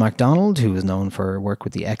Roddy McDonald, who is known for work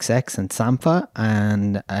with the XX and Sampha,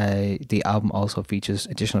 and the album also features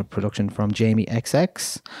additional production from Jamie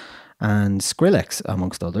XX and Skrillex,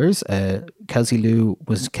 amongst others. Kelsey Lu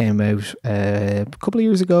came out a couple of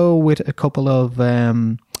years ago with a couple of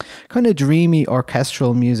kind of dreamy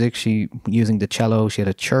orchestral music. She using the cello. She had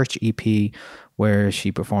a church EP where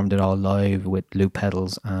she performed it all live with loop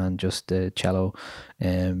pedals and just the cello.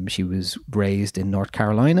 She was raised in North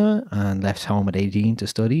Carolina and left home at 18 to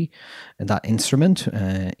study that instrument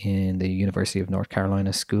in the University of North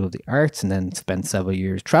Carolina School of the Arts, and then spent several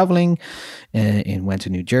years traveling went to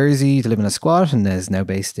New Jersey to live in a squat, and is now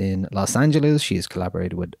based in Los Angeles. She has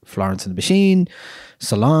collaborated with Florence and the Machine,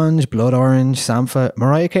 Solange, Blood Orange, Sampha,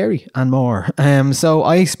 Mariah Carey and more. So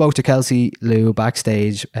I spoke to Kelsey Lu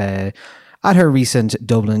backstage at her recent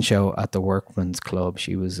Dublin show at the Workman's Club.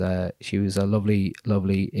 She was a lovely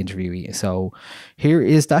interviewee. So here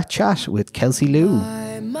is that chat with Kelsey Lu.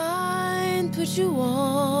 My mind put you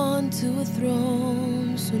on to a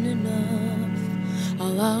throne. Soon enough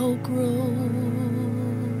I'll outgrow.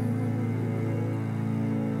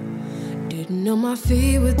 Didn't know my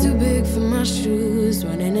feet were too big for my shoes.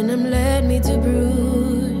 Running in them led me to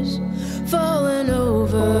bruise. Falling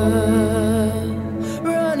over,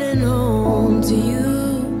 running home to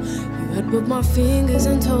you. You had put my fingers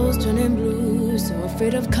and toes turning blue. So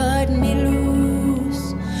afraid of cutting me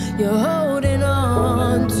loose. You're holding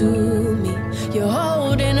on to me. You're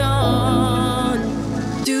holding on.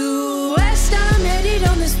 Due West, I'm headed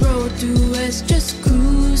on this road. Due West, just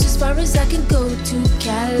cruise as far as I can go to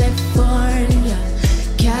California,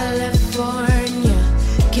 California,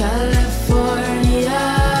 California.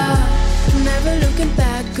 Never looking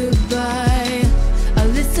back, goodbye. A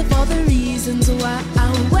list of all the reasons why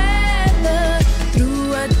I weather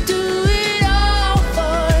through. I do it all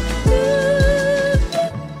for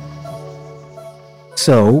you.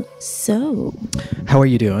 So, how are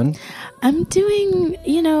you doing? I'm doing,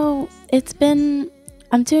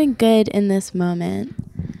 I'm doing good in this moment.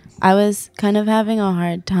 I was kind of having a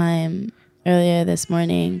hard time earlier this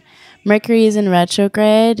morning. Mercury is in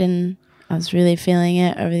retrograde, and I was really feeling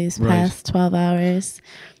it over these past 12 hours.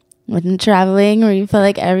 When traveling, where you feel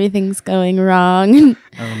like everything's going wrong.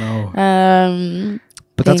 I don't know.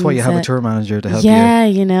 But that's why you have a tour manager to help you.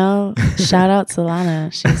 Yeah, shout out to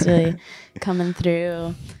Lana. She's really coming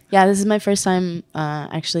through. Yeah, this is my first time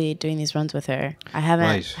actually doing these runs with her. I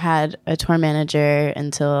haven't had a tour manager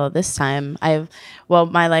until this time. My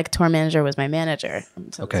tour manager was my manager.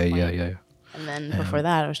 Okay, yeah. And then before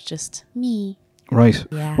that, it was just me. Right.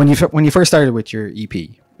 Yeah. When you first started with your EP,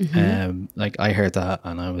 I heard that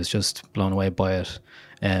and I was just blown away by it.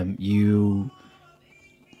 You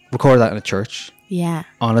recorded that in a church. Yeah.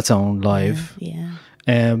 On its own, live. Yeah.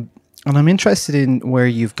 And I'm interested in where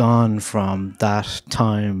you've gone from that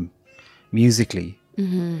time musically.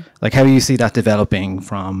 Mm-hmm. Like how you see that developing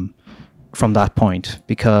from that point,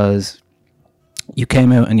 because you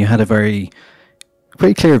came out and you had a very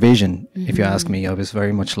clear vision. If you ask me, I was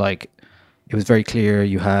very much like, it was very clear.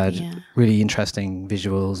 You had really interesting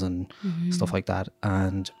visuals and stuff like that.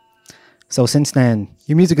 And so since then,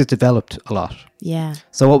 your music has developed a lot. Yeah.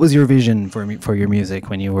 So what was your vision for your music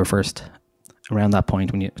when you were first around that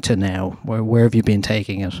point to now? Where have you been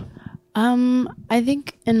taking it? I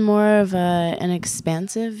think in more of an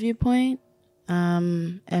expansive viewpoint,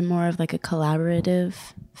 and more of like a collaborative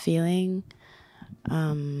feeling,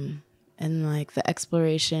 and like the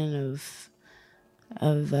exploration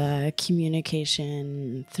of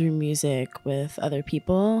communication through music with other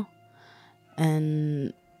people,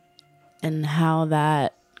 and how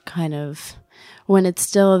that kind of, when it's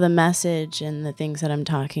still the message and the things that I'm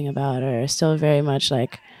talking about are still very much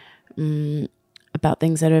like about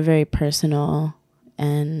things that are very personal,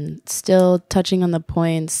 and still touching on the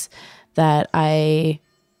points that I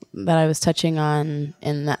was touching on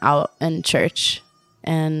in church,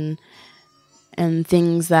 and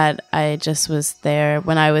things that I just was there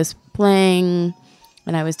when I was playing,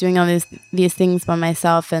 and I was doing all these things by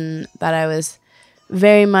myself, and that I was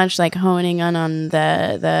very much like honing in on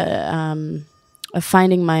the of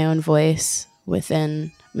finding my own voice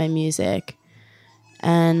within my music,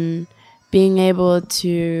 and being able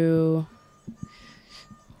to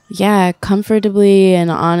comfortably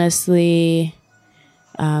and honestly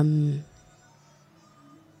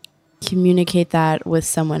communicate that with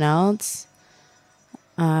someone else.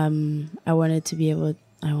 I wanted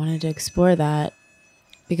to explore that,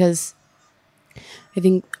 because I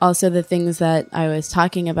think also the things that I was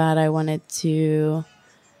talking about, I wanted to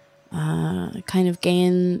kind of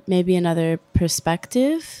gain maybe another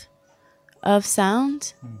perspective of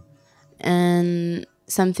sound, and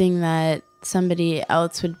something that somebody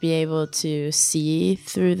else would be able to see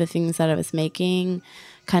through the things that I was making,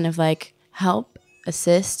 kind of like help,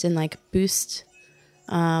 assist, and like boost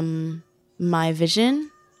my vision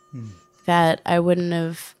that I wouldn't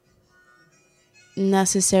have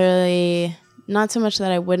necessarily, not so much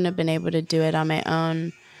that I wouldn't have been able to do it on my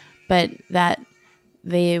own, but that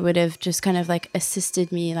they would have just kind of like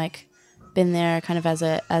assisted me, like been there kind of as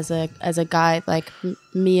a guide, like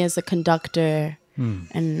me as a conductor,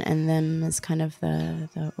 and them as kind of the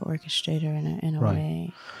orchestrator in a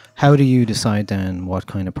way. How do you decide then what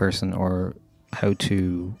kind of person, or how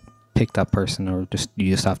to pick that person, or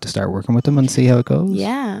you just have to start working with them and see how it goes?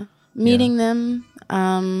 Yeah. Meeting them,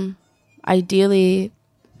 ideally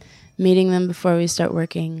meeting them before we start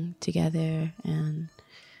working together, and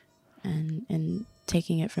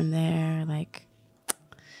taking it from there, like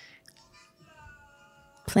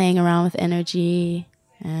playing around with energy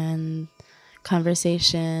and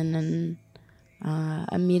conversation, and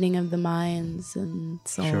a meeting of the minds and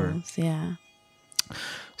souls. Sure. Yeah.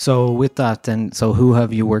 So with that then, so who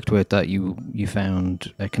have you worked with that you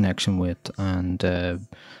found a connection with? And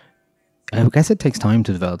I guess it takes time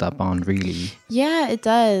to develop that bond, really. Yeah, it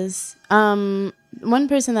does. One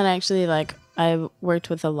person that actually I worked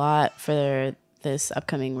with a lot for this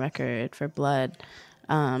upcoming record for Blood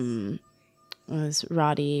was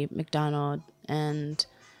Roddy McDonald, and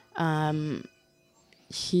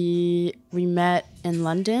we met in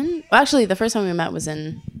London. Well, actually, the first time we met was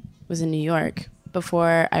in New York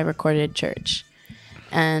before I recorded Church,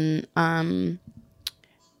 and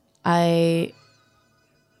we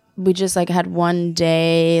just like had one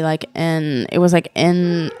day like it was like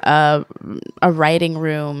in a writing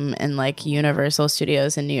room in like Universal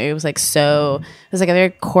Studios in New York. It was like it was like a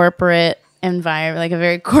very corporate environment, like a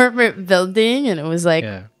very corporate building, and it was like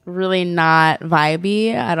really not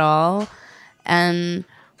vibey at all. And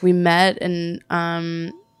we met and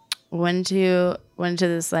went to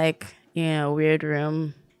this like, you know, weird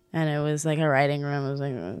room, and it was like a writing room. It was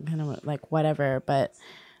like kind of like whatever, but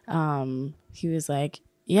he was like,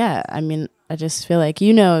 yeah, I mean, I just feel like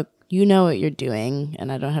you know what you're doing,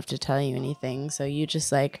 and I don't have to tell you anything. So you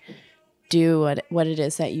just like do what it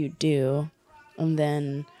is that you do, and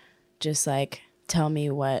then just like tell me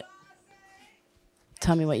what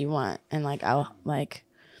you want, and like I'll like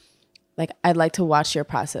I'd like to watch your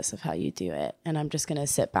process of how you do it, and I'm just gonna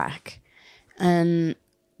sit back. And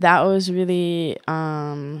that was really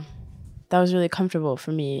comfortable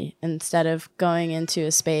for me, instead of going into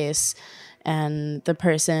a space and the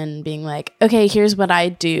person being like, okay, here's what I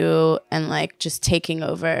do, and like just taking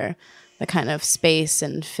over the kind of space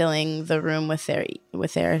and filling the room with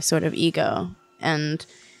their sort of ego. And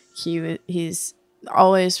he's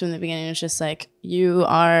always from the beginning was just like, you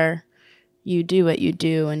do what you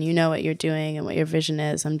do, and you know what you're doing and what your vision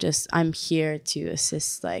is. I'm here to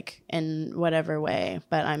assist, like in whatever way,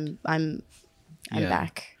 but I'm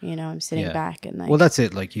back, you know, I'm sitting back and like. Well, that's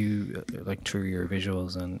it. Like you, like through your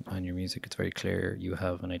visuals and your music, it's very clear you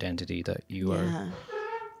have an identity that you are,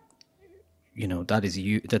 you know, that is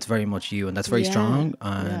you, that's very much you, and that's very strong.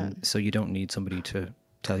 And so you don't need somebody to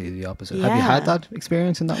tell you the opposite. Have you had that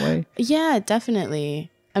experience in that way? Yeah,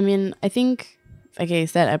 definitely. I mean, I think, like I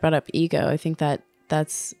said, I brought up ego. I think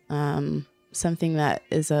that's something that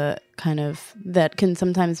is a kind of, that can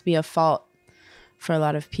sometimes be a fault for a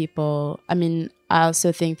lot of people. I mean, I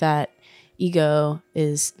also think that ego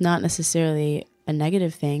is not necessarily a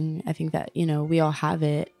negative thing. I think that, you know, we all have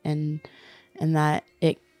it, and that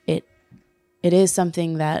it is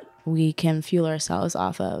something that we can fuel ourselves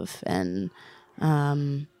off of. And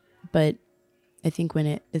but I think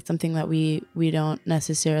when it's something that we don't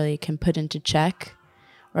necessarily can put into check,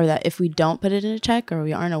 or that if we don't put it into check or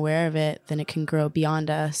we aren't aware of it, then it can grow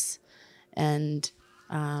beyond us and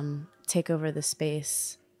take over the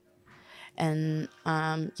space. And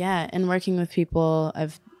and working with people,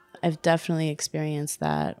 I've definitely experienced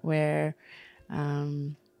that, where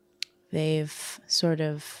they've sort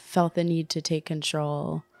of felt the need to take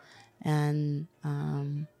control, and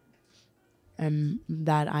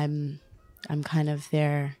that I'm kind of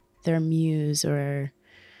their muse, or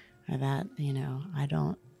that, you know,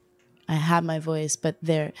 I have my voice, but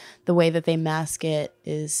the way that they mask it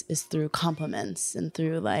is through compliments and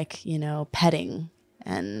through, like, you know, petting,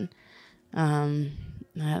 and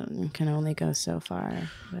that can only go so far.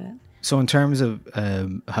 But. So in terms of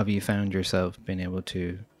have you found yourself being able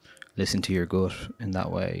to listen to your gut in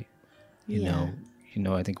that way? You know,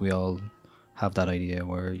 I think we all have that idea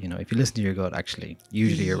where, you know, if you listen to your gut, actually,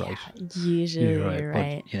 usually you're right. Usually you're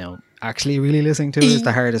right. But, you know, actually really listening to it is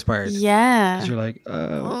the hardest part. Yeah. Because you're like,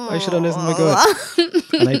 I should have listened to my gut.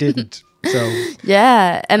 And I didn't. So.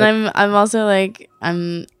 Yeah. And I'm also like,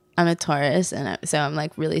 I'm a Taurus, and so I'm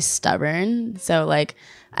like really stubborn. So like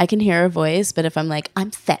I can hear a voice, but if I'm like,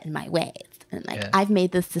 I'm set in my ways, and like I've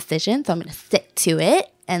made this decision, so I'm going to stick to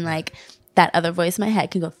it. And like, that other voice in my head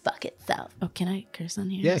can go fuck itself. Oh, can I curse on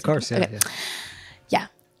here? Yeah, of course. Yeah, okay. Yeah.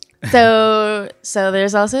 So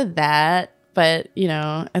there's also that, but you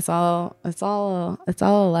know, it's all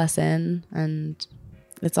a lesson, and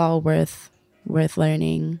it's all worth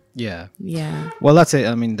learning. Yeah. Yeah. Well, that's it.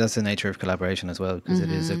 I mean, that's the nature of collaboration as well, because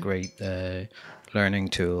it is a great learning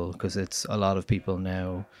tool, because it's a lot of people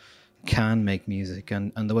now can make music,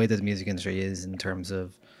 and the way that the music industry is in terms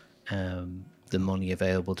of the money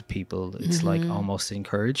available to people, it's like almost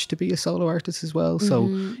encouraged to be a solo artist as well. So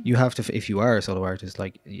you have to, if you are a solo artist,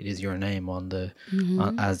 like it is your name on the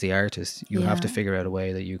as the artist, you have to figure out a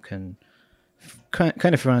way that you can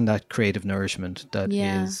kind of find that creative nourishment that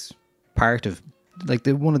is part of, like,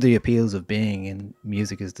 one of the appeals of being in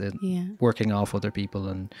music is the working off other people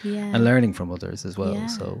and learning from others as well.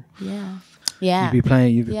 So you've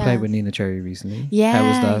played with Nina Cherry recently. How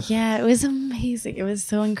was that? Yeah, it was amazing. It was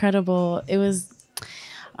so incredible. It was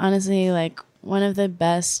honestly like one of the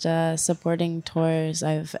best supporting tours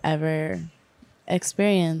I've ever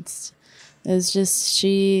experienced. It was just,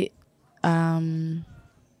 she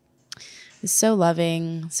is so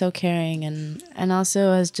loving, so caring, and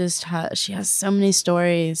also has just she has so many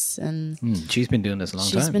stories, and she's been doing this a long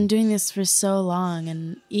time. She's been doing this for so long,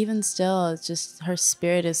 and even still, it's just her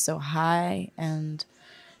spirit is so high, and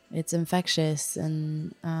it's infectious,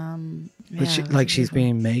 and But yeah, she's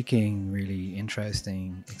been making really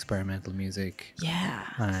interesting experimental music, yeah,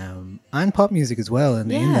 and pop music as well,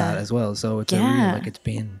 and in that Yeah. as well. So it's a real, Yeah. like, it's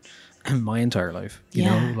been my entire life, you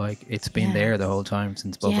Yeah. know, like it's been Yeah. there the whole time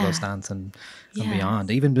since Buffalo Yeah. Stance and Yeah. beyond.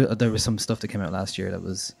 Even there was some stuff that came out last year that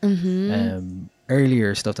was Mm-hmm.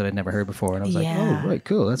 earlier stuff that I'd never heard before, and I was like, Yeah. oh right,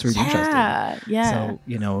 cool, that's really interesting. Yeah. So,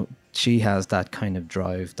 you know, she has that kind of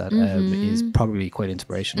drive that is probably quite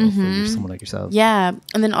inspirational for someone like yourself. Yeah,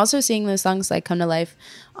 and then also seeing those songs like come to life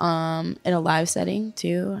in a live setting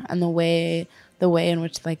too, and the way in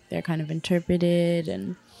which like they're kind of interpreted,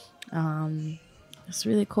 and it's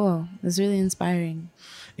really cool. It's really inspiring.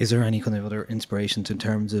 Is there any kind of other inspirations in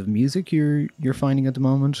terms of music you're finding at the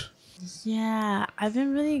moment? Yeah, I've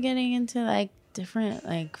been really getting into like different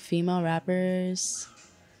like female rappers.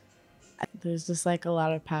 There's just like a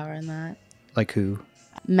lot of power in that. Like who?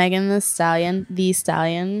 Megan the Stallion.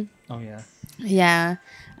 Oh yeah. Yeah,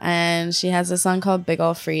 and she has a song called Big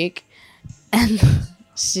Ol' Freak, and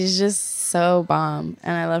she's just so bomb,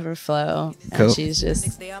 and I love her flow. Cool. And she's just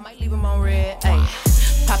Next day I might leave him on red. Ay,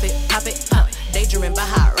 pop it, daydreaming by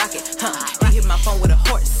hot rocket. He hit my phone with a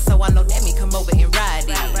horse, so I know that me come over and ride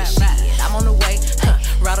it. Shit, I'm on the way.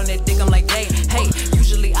 Ride on that dick, I'm like, hey.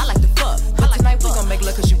 Usually I like to fuck, but tonight we gon' make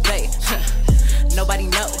love 'cause you pay. Nobody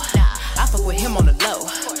know. I fuck with him on the low.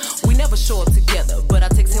 We never show up together, but I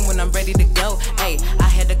text him when I'm ready to go. Hey, I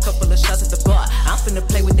had a couple of shots at the bar. I'm finna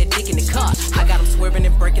play with that dick in the car. I got him swerving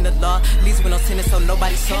and breaking the law. Leaves with no tennis, so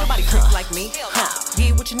nobody saw. Nobody creep like me,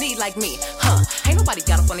 Yeah, what you need like me, Ain't nobody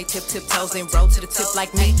got up on they tiptoes and roll to the tip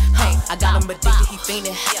like me, I got him addicted, he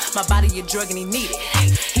fiending. My body a drug and he need it.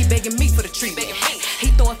 He begging me for the treatment.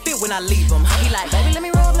 He throwing fit when I leave him. He like, baby, let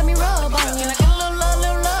me rub on you. Can I get a little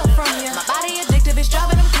love from you? My body addictive, it's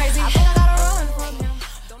driving him crazy. I think I gotta run from him.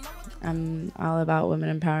 I'm all about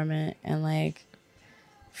women empowerment and like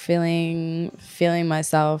feeling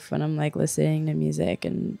myself when I'm like listening to music,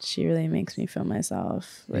 and she really makes me feel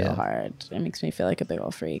myself real hard. It makes me feel like a big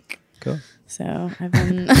old freak. Cool. So I've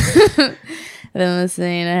been I've been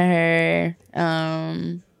listening to her.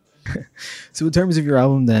 So in terms of your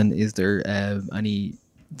album then, is there any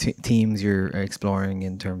themes you're exploring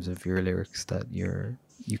in terms of your lyrics that you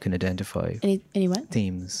can identify? Any what?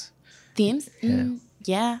 Themes. Themes? Yeah.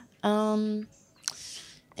 Yeah. In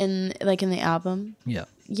the album. Yeah.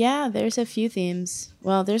 Yeah, there's a few themes.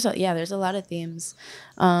 Well, there's a lot of themes.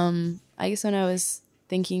 I guess when I was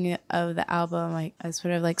thinking of the album, I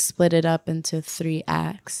sort of like split it up into 3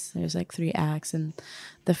 acts. There's like 3 acts, and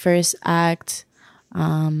the first act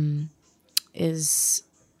is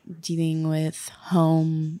dealing with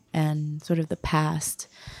home and sort of the past,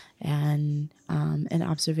 and an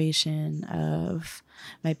observation of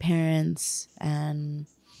my parents and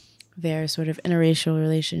their sort of interracial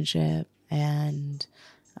relationship, and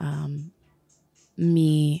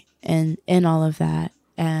me and in all of that,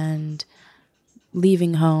 and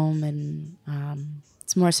leaving home, and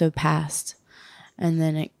it's more so past. And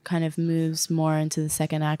then it kind of moves more into the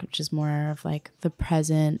second act, which is more of like the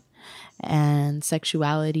present and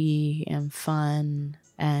sexuality and fun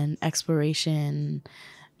and exploration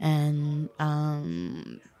and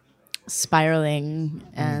spiraling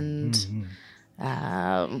and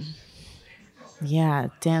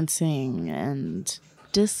dancing and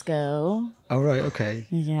disco. Oh right, okay.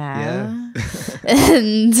 Yeah. Yeah.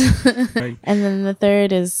 and Right. and then the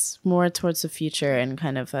third is more towards the future and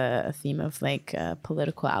kind of a theme of like a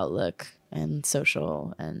political outlook and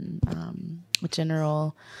social and a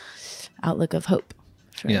general outlook of hope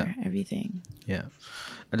for everything. Yeah.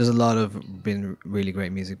 And there's a lot of really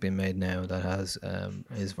great music being made now that has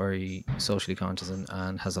is very socially conscious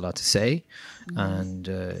and has a lot to say, and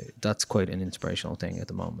that's quite an inspirational thing at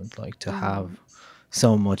the moment. Like to have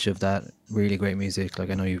so much of that really great music. Like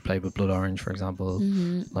I know you played with Blood Orange, for example,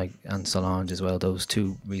 like and Solange as well. Those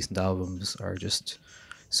 2 recent albums are just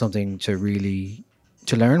something to really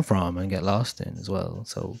to learn from and get lost in as well.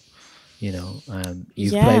 So. You know,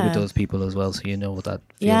 you've played with those people as well, so you know what that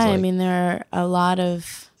feels like. I mean, there are a lot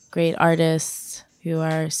of great artists who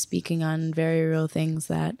are speaking on very real things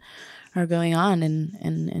that are going on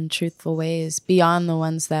in truthful ways beyond the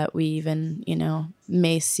ones that we even,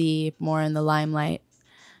 may see more in the limelight,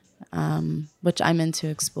 which I'm into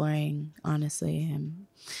exploring, honestly.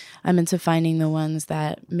 I'm into finding the ones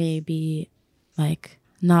that maybe like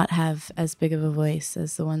not have as big of a voice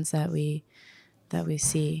as the ones that we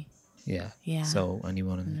see. Yeah. So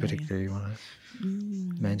anyone in particular you want to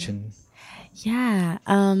mention? Yeah.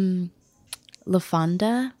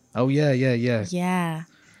 LaFonda. Oh yeah. Yeah.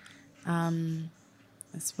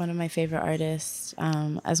 It's one of my favorite artists,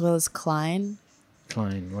 as well as Klein.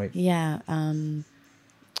 Klein, right? Yeah.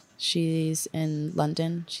 She's in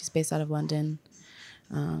London. She's based out of London.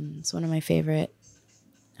 It's one of my favorite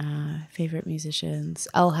musicians.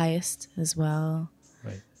 El Heist as well.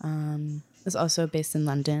 Right. Is also based in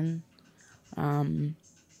London. And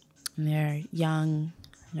they're young,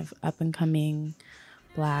 kind of up and coming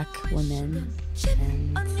Black women.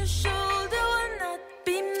 And On your shoulder will not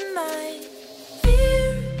be mine.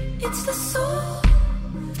 Fear, it's the soul,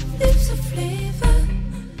 leaves a flavor.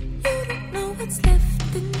 You don't know what's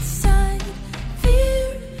left inside.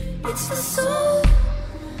 Fear, it's the soul,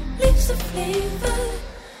 leaves a flavor.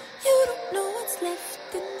 You don't know what's left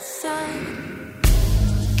inside.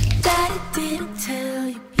 Daddy didn't tell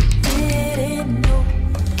you, he didn't know.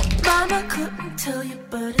 Mama couldn't tell you,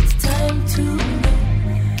 but it's time to know.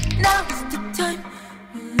 Now is the time.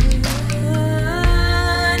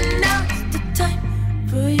 Now is the time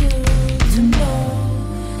for you to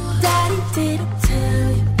know. Daddy didn't tell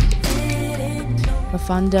you, didn't know.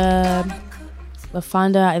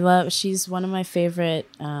 LaFonda, she's one of my favorite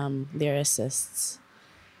lyricists.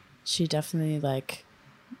 She definitely, like,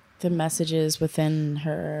 the messages within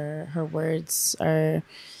her words are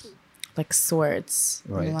like swords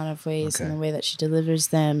in a lot of ways, in the way that she delivers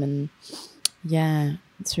them. And yeah,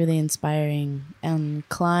 it's really inspiring. And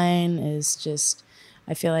Klein is just,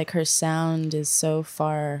 I feel like her sound is so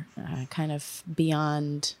far kind of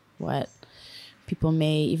beyond what people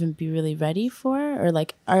may even be really ready for, or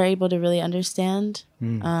like are able to really understand,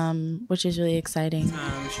 which is really exciting.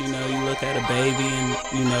 Sometimes, you know, you look at a baby and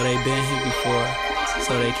you know they've been here before,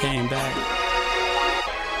 so they came back.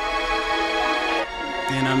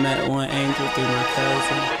 And I met one angel through my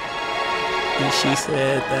cousin, and she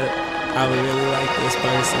said that I would really like this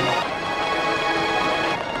person,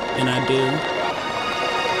 and I do.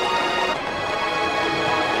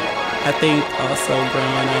 I think also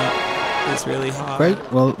growing up, it's really hard.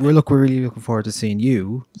 Great. Well, we're really looking forward to seeing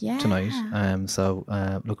you tonight. So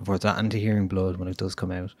looking forward to that and to hearing Blood when it does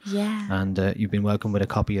come out. Yeah. And you've been welcomed with a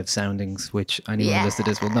copy of Soundings, which anyone who listened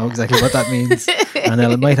to this will know exactly what that means. And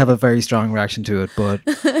it might have a very strong reaction to it, but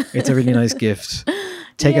it's a really nice gift.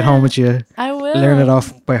 Take it home with you. I will. Learn it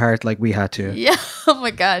off by heart like we had to. Yeah. Oh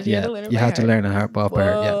my God. You Yeah. had to learn it You by have to heart. learn it off by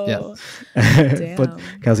heart. Yeah. Damn. But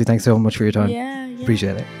Kelsey, thanks so much for your time. Yeah.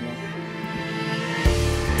 Appreciate it.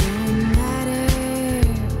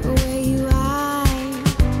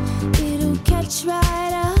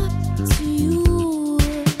 Right up to you.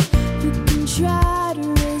 You can try to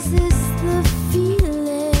resist the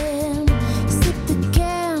feeling. Slip the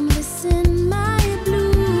canvas in my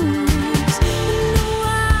blues. When the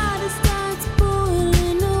water starts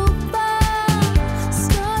boiling over,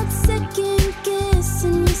 start second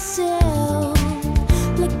guessing yourself.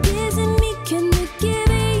 Like, isn't me? Can I give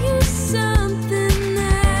it you?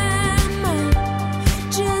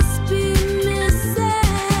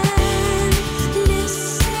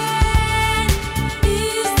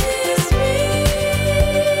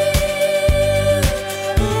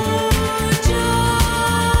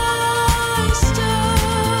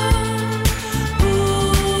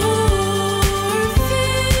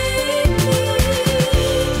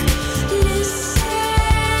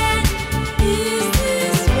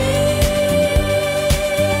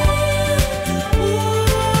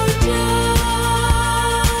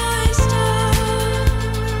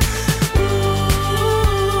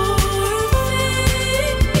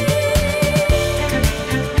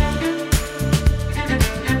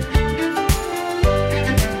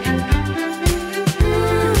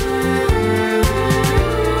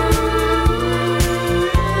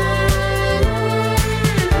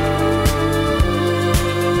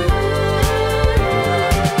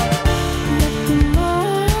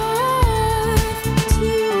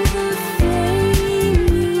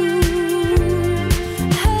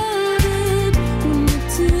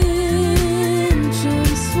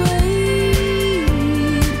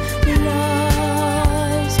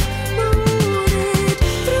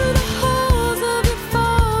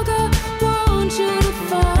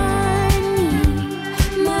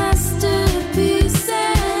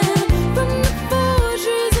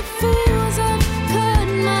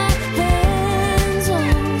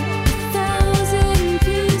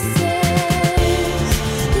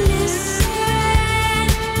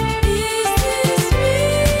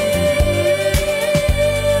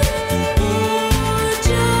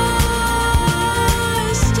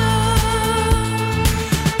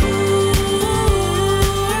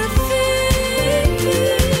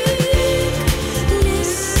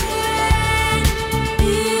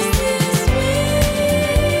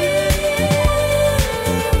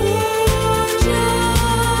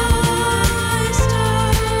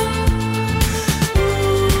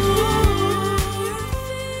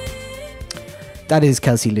 that is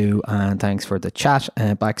Kelsey Lu, and thanks for the chat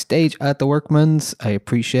backstage at the Workman's. I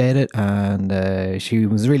appreciate it, and she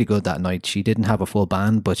was really good that night. She didn't have a full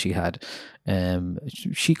band, but she had,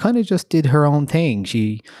 she kind of just did her own thing.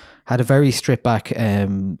 She had a very stripped back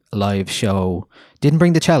live show. Didn't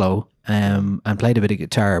bring the cello, and played a bit of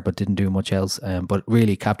guitar, but didn't do much else. But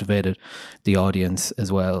really captivated the audience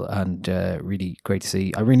as well, and really great to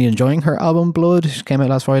see. I'm really enjoying her album Blood. It came out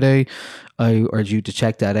last Friday. I urge you to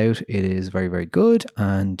check that out. It is very, very good,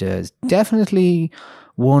 and definitely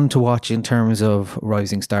one to watch in terms of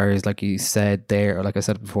rising stars. Like you said there, or like I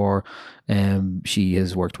said before, she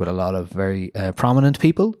has worked with a lot of very prominent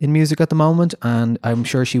people in music at the moment, and I'm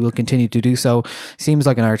sure she will continue to do so. Seems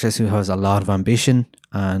like an artist who has a lot of ambition,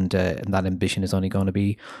 and that ambition is only going to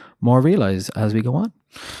be more realised as we go on.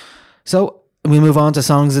 So we move on to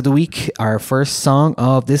songs of the week. Our first song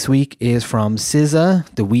of this week is from SZA,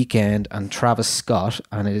 The Weeknd, and Travis Scott,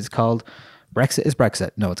 and it is called Brexit is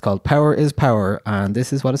Brexit. No, it's called Power is Power, and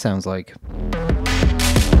this is what it sounds like.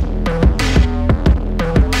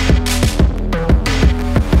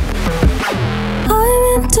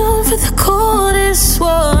 I went down for the coldest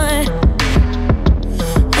one,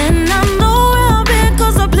 and I know where I've been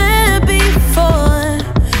 'cause I played before.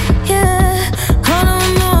 Yeah, I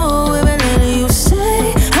don't know where we let you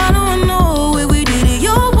stay. How do I know where we did it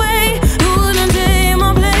your way? You wouldn't take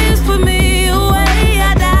my place, put me away.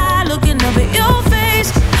 I died looking up at your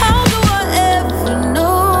face. How do I ever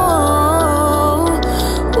know?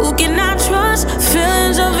 Who can I trust?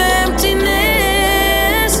 Feelings of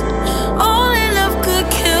emptiness. Only love could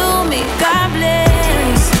kill me. God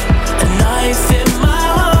bless. A knife in my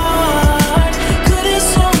heart. Could it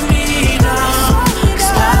slow me down?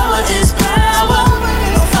 'Cause power is power.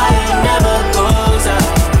 A fire never goes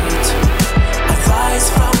out. I rise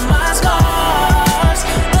from my scars.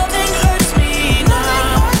 Nothing hurts me now.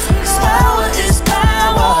 'Cause power is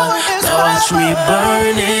power. Now watch me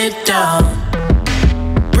burn it down.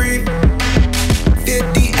 Breathe.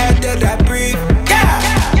 50 and then I breathe. Yeah.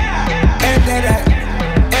 And then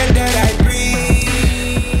I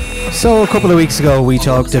breathe. So a couple of weeks ago we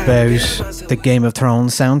talked about the Game of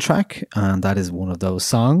Thrones soundtrack, and that is one of those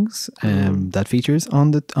songs that features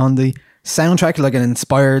on the soundtrack, like an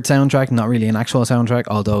inspired soundtrack, not really an actual soundtrack,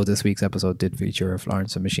 although this week's episode did feature a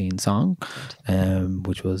Florence and Machine song,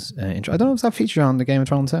 which was I don't know if that featured on the Game of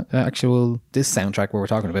Thrones this soundtrack where we're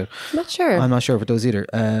talking about. Not sure. I'm not sure if it does either.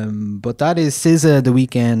 But that is SZA, The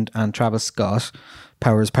Weeknd, and Travis Scott,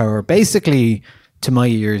 Power is Power. Basically, to my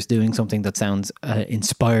ears, doing something that sounds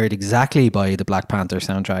inspired exactly by the Black Panther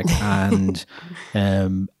soundtrack,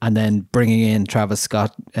 and then bringing in Travis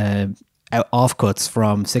Scott offcuts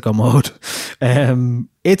from Sicko Mode.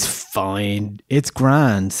 It's fine. It's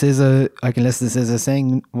grand. SZA, I can listen to SZA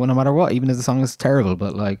sing no matter what, even if the song is terrible.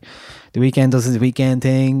 But like, The Weeknd does his Weeknd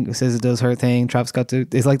thing, SZA does her thing, Travis Scott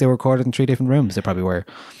it's like they were recorded in 3 different rooms. They probably were.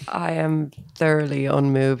 I am thoroughly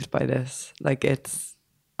unmoved by this.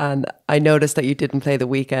 And I noticed that you didn't play The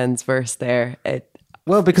Weeknd's verse there.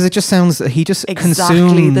 Well, because it just sounds, he just Exactly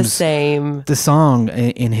consumes the same. the song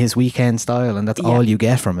in his Weeknd style, and that's all you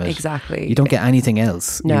get from it. Exactly. You don't get anything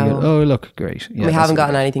else. No. You go, oh, look, great. Yeah, We that's haven't what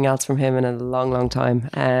gotten anything else from him in a long, long time.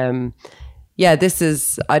 Yeah, this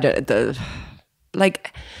is,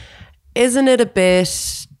 isn't it a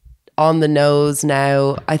bit on the nose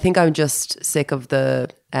now? I think I'm just sick of the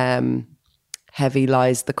heavy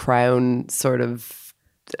lies the crown sort of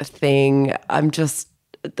thing.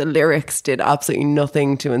 The lyrics did absolutely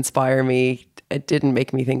nothing to inspire me. It didn't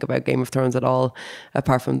make me think about Game of Thrones at all,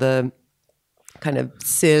 apart from the kind of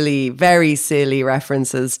silly, very silly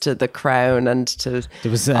references to the crown and to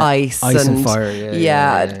There was ice and fire.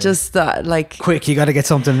 Yeah. Just that, like, Quick, you got to get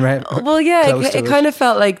something right. well, yeah, close to it kind of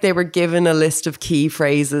felt like they were given a list of key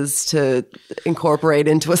phrases to incorporate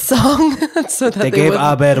into a song. So that They gave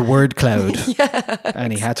wouldn't- Abed a word cloud,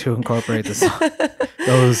 and he had to incorporate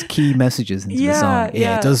those key messages into the song.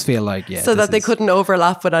 Yeah, it does feel like so that they couldn't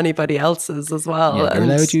overlap with anybody else's as well. Yeah, you're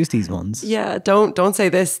And allowed to use these ones. yeah, don't say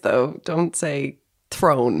this though. Don't say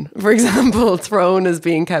throne, for example. Throne is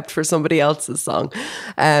being kept for somebody else's song.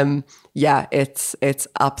 Yeah, it's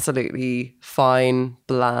absolutely fine,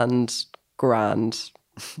 bland, grand.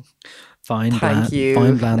 Fine, Thank you.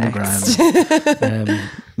 Fine, bland, and Next. grand.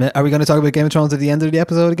 Are we going to talk about Game of Thrones at the end of the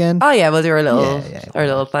episode again? Oh yeah, we'll do our little Yeah. our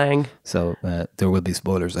little thing. So there will be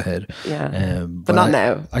spoilers ahead. Yeah. But not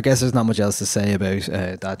now. I guess there's not much else to say about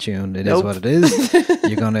that tune. It is what it is.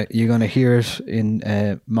 You're gonna hear it in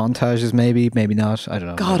montages, maybe not. I don't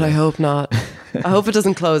know. God, I hope not. I hope it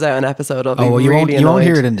doesn't close out an episode. I'll be Well, you really won't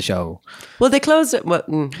hear annoyed. it in the show. Well, they closed it.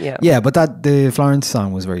 Yeah. Yeah, but the Florence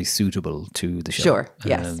song was very suitable to the show. Sure,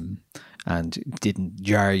 yes. and didn't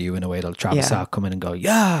jar you in a way that'll Travis Yeah. Scott come in and go,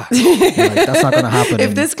 yeah. Like, that's not going to happen.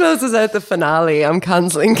 If this closes out the finale, I'm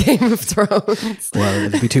cancelling Game of Thrones. Well,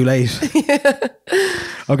 it'll be too late.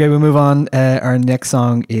 Okay, we'll move on. Our next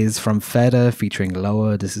song is from Feta featuring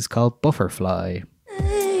Loa. This is called Butterfly.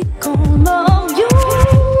 Como you,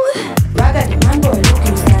 raggedy man boy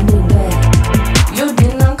looking standing there. You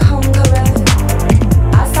didn't come correct.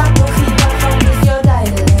 I start to fever from this your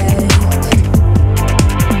dialect.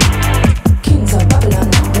 Kings of Babylon,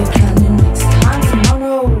 they planning next. Hands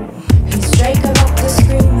Monroe, he's straight about the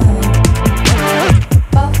screamer.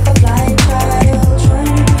 Butterfly child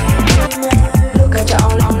trying to be me. Look at your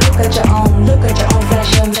own, look at your own, look at your own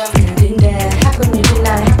flesh and jumping in there. How can you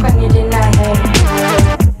deny? How can you deny? Hey.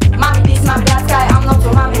 Mommy, this my black sky, I'm not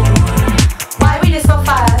your mommy. Why we this so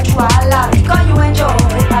far? You are allowed, because you enjoy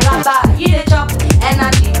it. I love that, you the chop,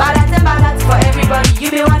 energy. Balance and balance for everybody.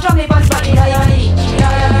 You be one drum, me punch, but you know you need.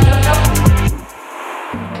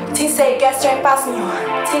 Things say get straight past me,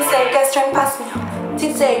 things say get straight past me,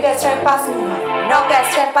 things say get straight past me, no get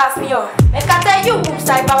straight past me, make I tell you who's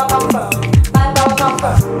side power come from, my power come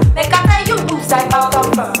from, make I tell you who's side power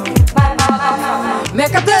come from, my power come from,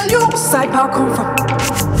 make I tell you who's side power come from,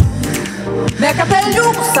 make I tell you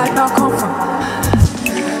who's side power come from,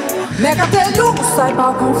 make I tell you who's side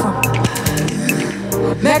power come from,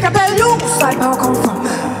 make I tell you who's side power come from.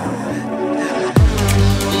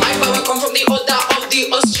 My power come from the order of the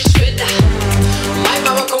ostrich feather. My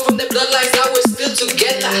power come from the bloodlines that we're still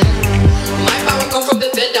together. My power come from the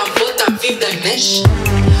dead and both and fifth dimension.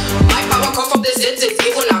 My power come from the senses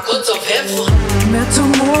given a cut of heaven.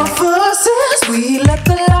 Metamorphosis, we let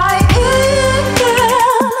the light in.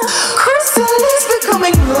 Crystal is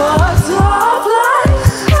becoming lots of light.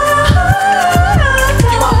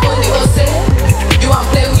 You want burn the ose, you want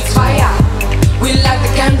play with fire. We like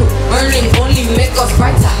the candle, burning only make us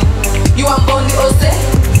brighter. You want burn the ose,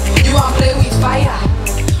 you want play with fire.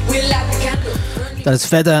 We like the candle, burning. That is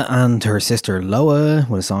Feta and her sister Loa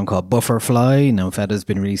with a song called Butterfly. Now, Feta's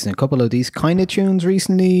been releasing a couple of these kind of tunes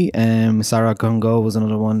recently. Sarah Congo was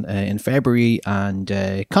another one in February, and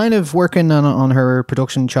kind of working on her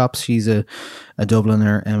production chops. She's a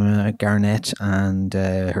Dubliner, Emma Garnett, and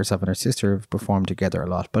herself and her sister have performed together a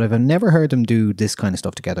lot. But I've never heard them do this kind of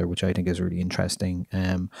stuff together, which I think is really interesting.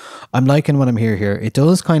 I'm liking what I'm hearing here. It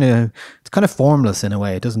does it's kind of formless in a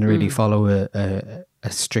way. It doesn't really follow a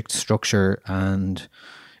strict structure, and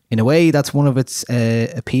in a way that's one of its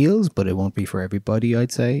appeals, but it won't be for everybody,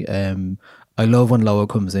 I'd say. I love when Loa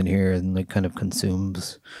comes in here and like kind of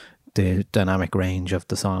consumes the dynamic range of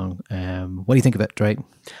the song. What do you think of it, Drake?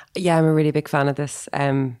 Yeah, I'm a really big fan of this.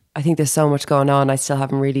 I think there's so much going on. I still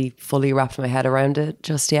haven't really fully wrapped my head around it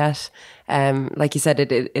just yet. Like you said,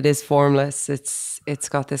 it is formless. It's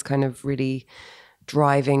got this kind of really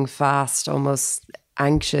driving, fast, almost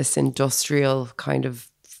anxious, industrial kind of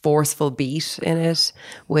forceful beat in it,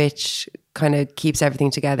 which kind of keeps everything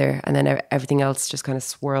together, and then everything else just kind of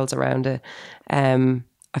swirls around it.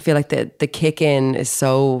 I feel like the kick in is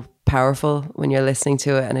so powerful when you're listening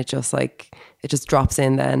to it, and it just drops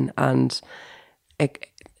in then, and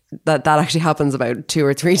that actually happens about 2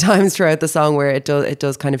 or 3 times throughout the song, where it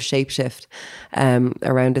does kind of shapeshift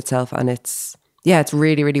around itself, and it's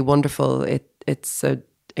really, really wonderful. It's a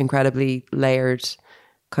incredibly layered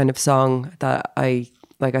kind of song that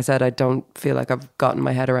like I said, I don't feel like I've gotten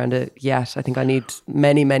my head around it yet. I think I need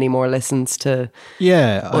many, many more listens to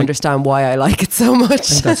understand why I like it so much. I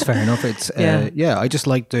think that's fair enough. It's I just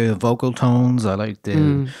like the vocal tones. I like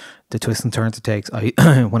the twists and turns it takes.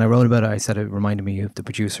 When I wrote about it, I said it reminded me of the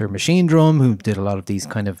producer Machine Drum, who did a lot of these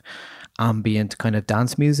kind of ambient kind of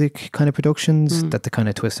dance music kind of productions that the kind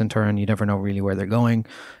of twist and turn, you never know really where they're going.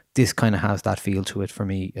 This kind of has that feel to it for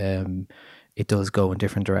me. It does go in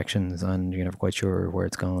different directions and you're never quite sure where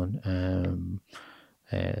it's going.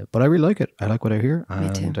 But I really like it. I like what I hear,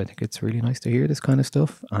 and I think it's really nice to hear this kind of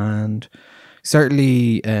stuff. And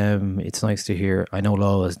certainly it's nice to hear. I know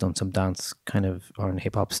Lola has done some dance kind of on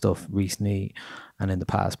hip hop stuff recently and in the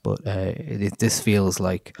past, but this feels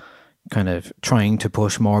like kind of trying to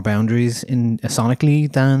push more boundaries in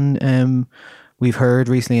sonically than we've heard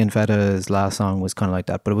recently. And Feta's last song was kind of like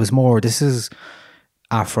that, but it was more, this is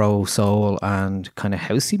Afro, soul and kind of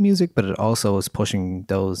housey music, but it also is pushing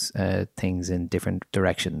those things in different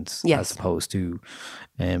directions, as opposed to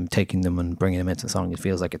taking them and bringing them into the song. It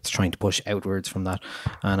feels like it's trying to push outwards from that,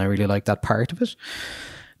 and I really like that part of it.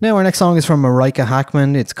 Now our next song is from Marika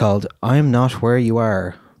Hackman. It's called I'm Not Where You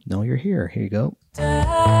Are. No, You're Here. Here you go.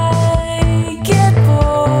 I get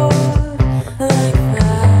bored like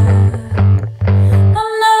that. I'm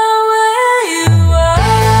not where you are.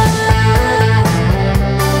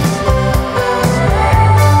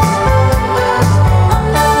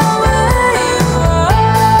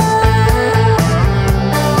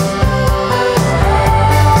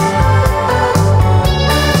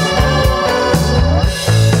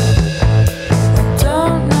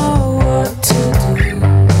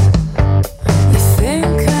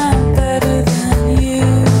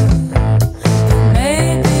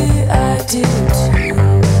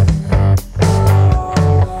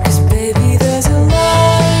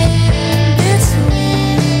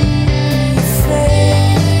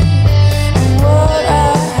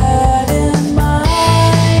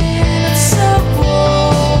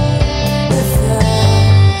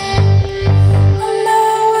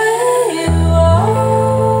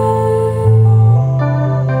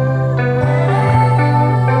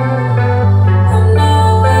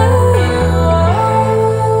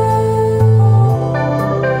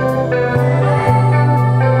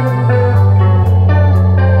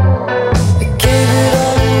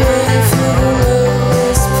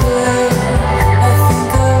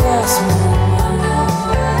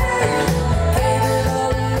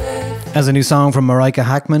 a new song from Mariah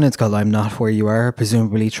Hackman. It's called I'm Not Where You Are,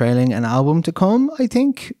 presumably trailing an album to come, I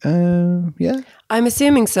think. Yeah. I'm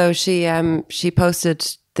assuming so. She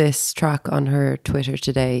posted this track on her Twitter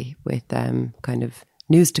today with kind of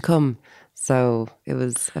news to come. So it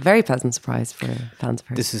was a very pleasant surprise for fans of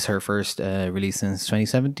hers. This is her first release since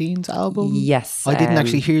 2017's album? Yes. I didn't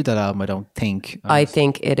actually hear that album, I don't think. I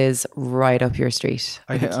think it is right up your street.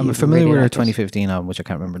 I'm familiar with her 2015 album, which I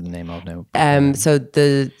can't remember the name of now. So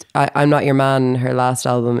I'm Not Your Man, her last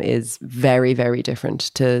album, is very, very different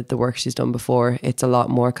to the work she's done before. It's a lot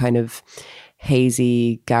more kind of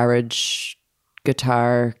hazy garage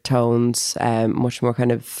guitar tones, much more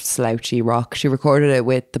kind of slouchy rock. She recorded it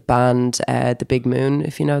with the band The Big Moon,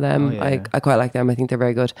 if you know them. Oh, yeah. I quite like them. I think they're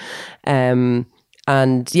very good. And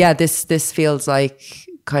yeah, this feels like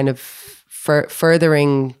kind of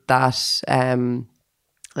furthering that,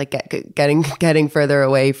 like getting further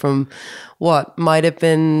away from what might have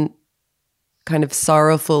been kind of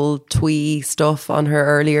sorrowful twee stuff on her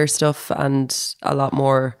earlier stuff, and a lot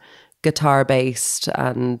more guitar based.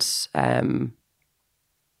 And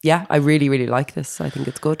yeah, I really, really like this. I think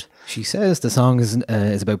it's good. She says the song is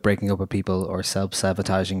about breaking up with people or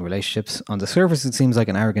self-sabotaging relationships. On the surface, it seems like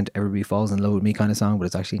an arrogant, everybody falls in love with me kind of song, but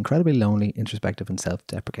it's actually incredibly lonely, introspective, and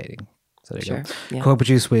self-deprecating. So there you go. Yeah.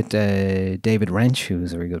 Co-produced with David Wrench,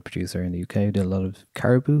 who's a very good producer in the UK, who did a lot of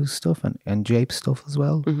Caribou stuff and Jape stuff as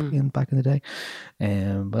well back in the day.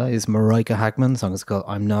 But that is Mariah Hackman. The song is called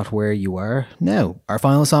I'm Not Where You Are. Now, our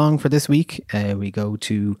final song for this week, we go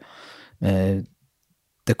to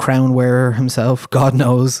the crown wearer himself, God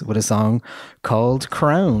knows, with a song called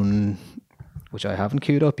Crown, which I haven't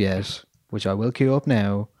queued up yet, which I will queue up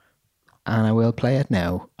now, and I will play it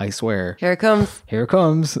now, I swear. Here it comes. Here it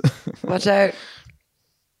comes. Watch out.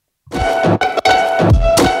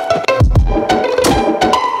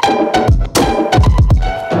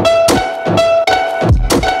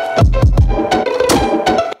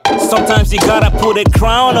 Sometimes you gotta put a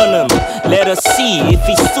crown on him. Let us see if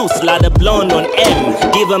he suits like the blonde on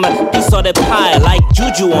M. Give him a piece of the pie like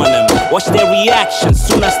juju on him. Watch their reaction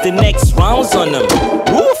soon as the next round's on him.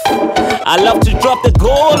 Woof! I love to drop the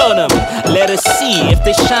gold on them. Let us see if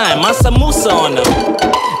they shine. Mansa Musa on them.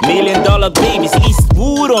 $1 million babies, East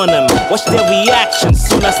Wood on them. Watch their reaction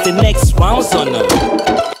soon as the next round's on them.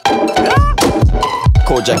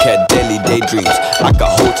 Kojak had daily daydreams, I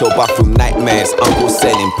got hotel bathroom nightmares. Uncle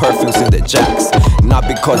selling perfumes in the jacks. Not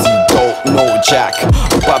because he don't know Jack,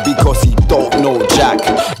 but because he don't know Jack.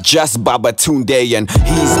 Just Baba Tunde and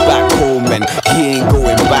he's back home and he ain't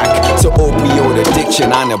going back to opioid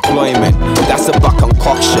addiction, unemployment. That's about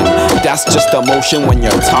concoction, that's just emotion when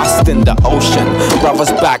you're tossed in the ocean.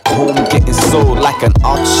 Brothers back home getting sold like an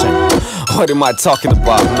auction. What am I talking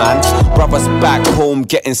about, man? Brothers back home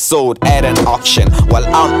getting sold at an auction, while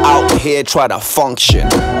I'm out here trying to function.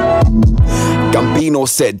 Gambino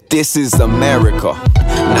said this is America.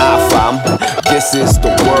 Nah fam, this is the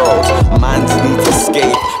world. Man's need to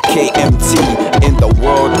escape. KMT in the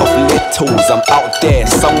world of littles. I'm out there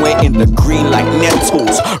somewhere in the green like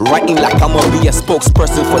nettles, writing like I'ma be a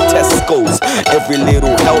spokesperson for Tesco's. Every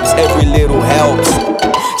little helps, every little helps.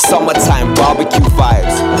 Summertime barbecue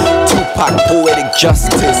vibes. Tupac poetic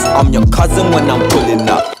justice. I'm your cousin when I'm pulling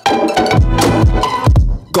up.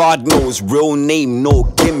 God knows, real name, no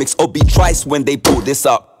gimmicks. Or be twice when they pull this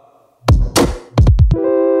up.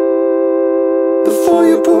 Before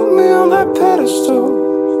you put me on that pedestal,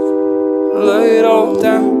 lay it all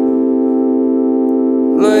down.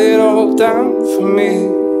 Lay it all down for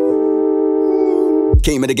me.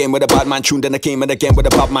 Came in the game with a bad man tune, then I came in again with a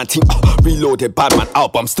bad man team. Reloaded bad man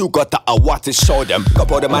album, still got the what to show them.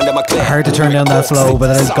 Couple the man them a clear. Hard to turn down that flow, but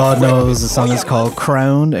as God knows, the song is called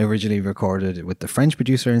Crown. Originally recorded with the French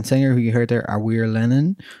producer and singer who you heard there, Arwir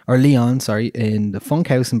Leon, in the Funk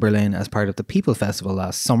House in Berlin as part of the People Festival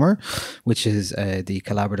last summer, which is the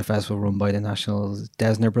collaborative festival run by the National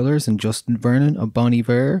Desner Brothers and Justin Vernon of Bon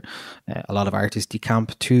Iver. A lot of artists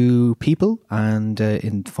decamp to People and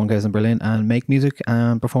in Funk House in Berlin and make music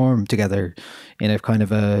and perform together in a kind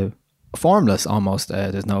of a formless almost.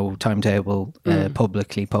 There's no timetable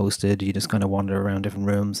publicly posted. You just kind of wander around different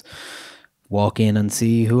rooms, walk in and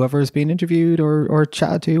see whoever's being interviewed or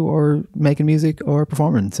chatted to or making music or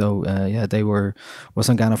performing. So yeah, they were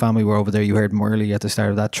Wasangano family were over there. You heard them early at the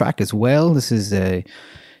start of that track as well. This is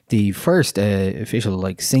the first official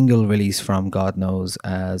like single release from God Knows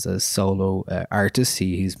as a solo artist.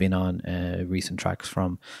 He's been on recent tracks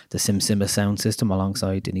from the Sim sound system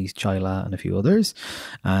alongside Denise Chaila and a few others,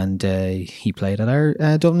 and he played at our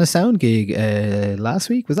Dublin Sound gig last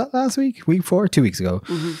week. Was that last week? Week 4? 2 weeks ago.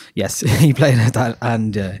 Yes, he played at that,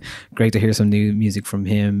 and great to hear some new music from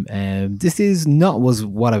him. This is not was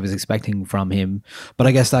what I was expecting from him, but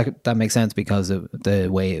I guess that makes sense because of the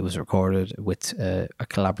way it was recorded with a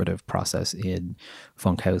collaborative process in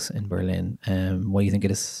Funk House in Berlin. What do you think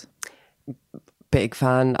it is? Big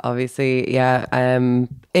fan, obviously. Yeah.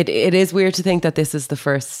 It is weird to think that this is the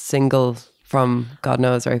first single from God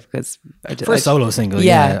Knows, right? Because first solo single.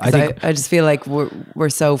 Yeah, yeah. I just feel like we're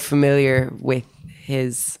so familiar with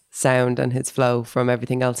his sound and his flow from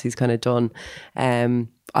everything else he's kind of done.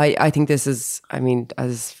 I think this is, I mean,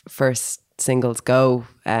 as first singles go,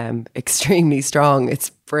 extremely strong. It's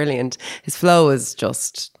brilliant. His flow is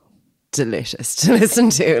just delicious to listen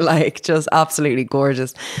to, like just absolutely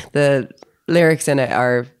gorgeous. The lyrics in it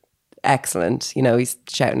are excellent. You know, he's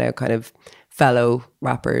shouting out kind of fellow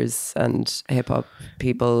rappers and hip hop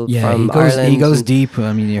people from Ireland. He goes deep.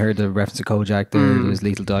 I mean, you heard the reference to Kojak there. There's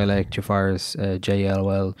Lethal Dialect, Jafar's,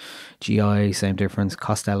 JLL, GI, Same Difference,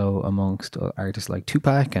 Costello, amongst artists like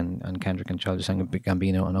Tupac and Kendrick and Childish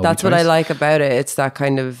Gambino. And that's what I like about it. It's that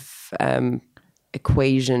kind of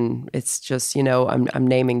equation. It's just, you know, I'm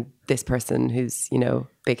naming this person who's, you know,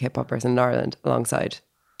 big hip hop person in Ireland alongside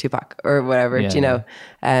Tupac or whatever. Yeah, do you know?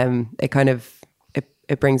 It kind of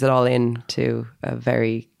it brings it all into a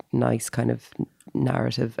very nice kind of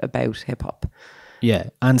narrative about hip hop. Yeah,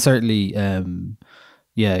 and certainly,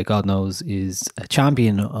 God Knows is a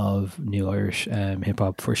champion of new Irish hip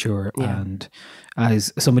hop for sure. Yeah. And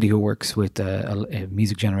as somebody who works with a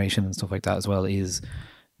music generation and stuff like that as well, is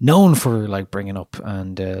known for like bringing up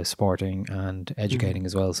and supporting and educating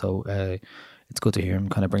as well. So it's good to hear him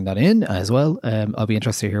kind of bring that in as well. I'll be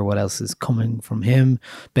interested to hear what else is coming from him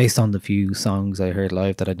based on the few songs I heard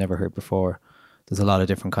live that I'd never heard before. There's a lot of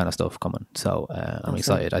different kind of stuff coming. So I'm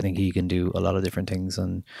excited. I think he can do a lot of different things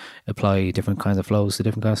and apply different kinds of flows to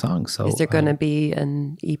different kinds of songs. So is there going to be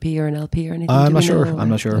an EP or an LP or anything? I'm not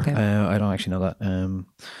sure. Okay. I don't actually know that.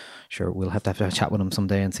 Sure, we'll have to a chat with him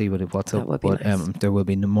someday and see what's up. But nice. There will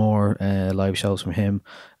be no more live shows from him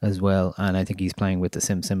as well. And I think he's playing with the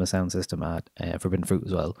Sim sound system at Forbidden Fruit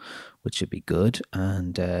as well, which should be good.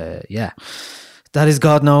 And that is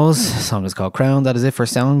God Knows. The song is called Crown. That is it for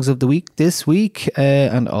Songs of the Week this week.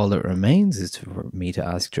 And all that remains is for me to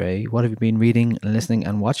ask Dre, what have you been reading, listening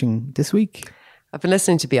and watching this week? I've been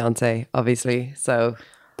listening to Beyonce, obviously. So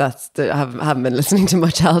I haven't been listening to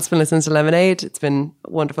much else. Been listening to Lemonade. It's been a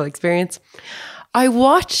wonderful experience. I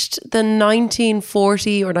watched the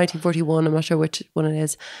 1940 or 1941, I'm not sure which one it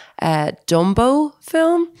is, Dumbo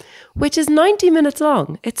film, which is 90 minutes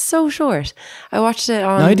long. It's so short. I watched it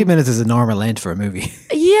on... 90 minutes is a normal length for a movie.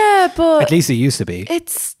 Yeah, but... At least it used to be.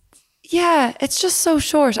 It's just so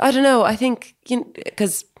short. I don't know. I think,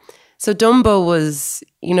 because... So Dumbo was,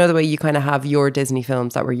 you know, the way you kind of have your Disney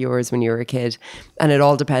films that were yours when you were a kid, and it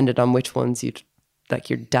all depended on which ones you'd, like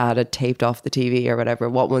your dad had taped off the TV or whatever,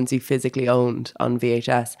 what ones you physically owned on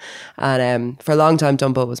VHS. And for a long time,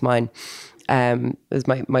 Dumbo was mine. It was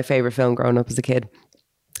my favorite film growing up as a kid.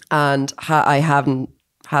 And I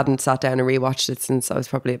hadn't sat down and rewatched it since I was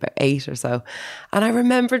probably about 8 or so. And I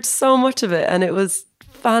remembered so much of it, and it was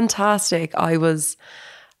fantastic. I was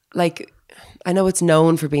like... I know it's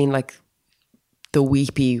known for being like the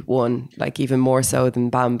weepy one, like even more so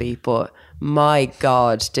than Bambi, but my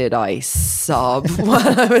God, did I sob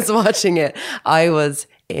while I was watching it. I was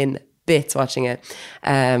in bits watching it.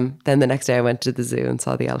 Then the next day I went to the zoo and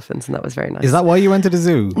saw the elephants, and that was very nice. Is that why you went to the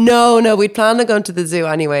zoo? No, we'd planned on going to the zoo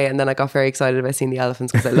anyway, and then I got very excited about seeing the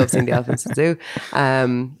elephants because I love seeing the elephants at the zoo.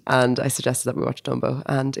 And I suggested that we watch Dumbo,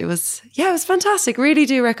 and it was fantastic. Really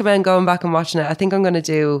do recommend going back and watching it. I think I'm going to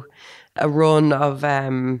do a run of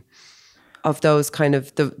those kind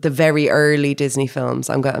of the very early Disney films.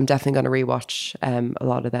 I'm definitely going to rewatch a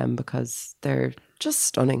lot of them because they're just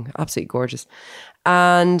stunning, absolutely gorgeous.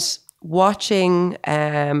 And watching,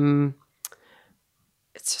 it's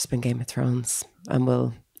just been Game of Thrones, and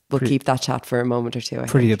we'll keep that chat for a moment or two. I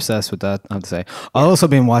think. Obsessed with that, I have to say. I've also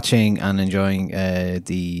been watching and enjoying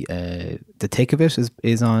the Take of It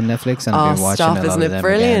is on Netflix, and I've been watching a lot isn't of it them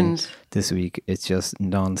brilliant? Again this week. It's just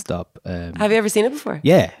non-stop. Have you ever seen it before?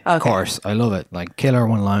 Yeah, okay. Of course. I love it. Like killer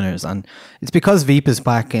one-liners, and it's because Veep is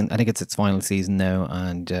back, and I think it's its final season now.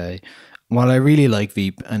 And while I really like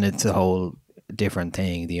Veep, and it's a whole different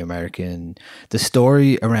thing. The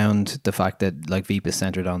story around the fact that like Veep is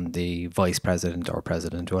centered on the vice president or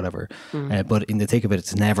president or whatever, but in the thick of it,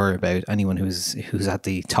 it's never about anyone who's at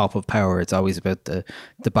the top of power. It's always about the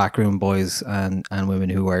backroom boys and women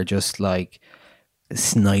who are just like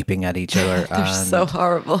sniping at each other. They're so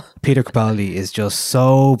horrible. Peter Capaldi is just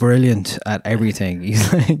so brilliant at everything.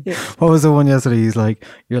 He's like, what was the one yesterday? He's like,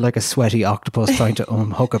 you're like a sweaty octopus trying to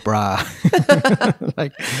unhook a bra.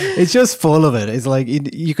 Like, it's just full of it. It's like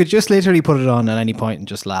you could just literally put it on at any point and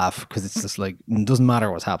just laugh, because it's just like, it doesn't matter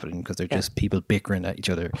what's happening, because they're just people bickering at each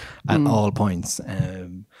other at all points.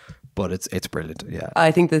 But it's brilliant. Yeah,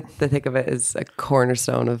 I think that the thick of it is a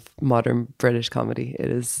cornerstone of modern British comedy. It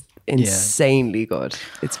is insanely good.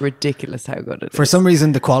 It's ridiculous how good it is. For some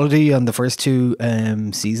reason, the quality on the first 2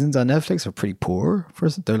 seasons on Netflix are pretty poor.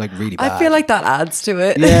 They're like really bad. I feel like that adds to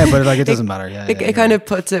it. Yeah, but like it doesn't matter. Yeah, it kind of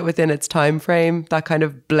puts it within its time frame. That kind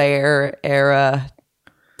of Blair era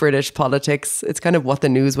British politics. It's kind of what the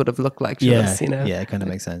news would have looked like to us, you know? Yeah, it kind of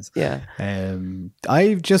makes sense. Yeah.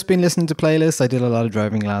 I've just been listening to playlists. I did a lot of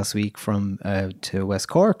driving last week from to West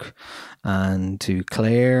Cork and to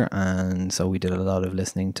Clare, and so we did a lot of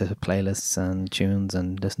listening to playlists and tunes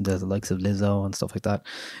and listening to the likes of Lizzo and stuff like that.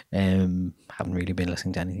 Haven't really been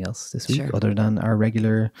listening to anything else this week other than our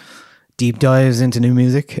regular deep dives into new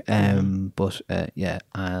music. But and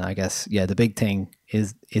I guess the big thing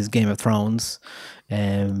is Game of Thrones.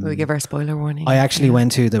 We give our spoiler warning. I actually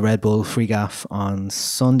went to the Red Bull Free Gaff on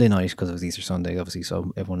Sunday night because it was Easter Sunday, obviously,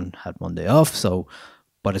 so everyone had Monday off. So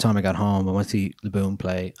by the time I got home, I went to see Laboon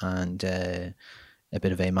play and a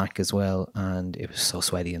bit of AMAC as well, and it was so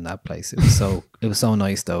sweaty in that place. It was so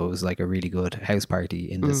nice though. It was like a really good house party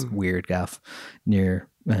in this weird gaff near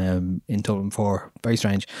in Dublin 4. Very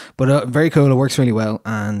strange, but very cool. It works really well.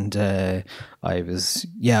 And I was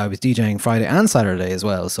DJing Friday and Saturday as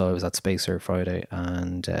well. So I was at Spacer Friday,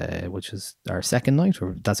 and which is our second night,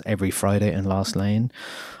 or that's every Friday in Lost Lane.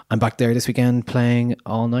 I'm back there this weekend playing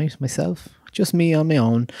all night myself. Just me on my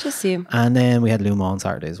own. Just you. And then we had Luma on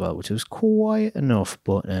Saturday as well, which was quiet enough,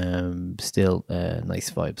 but still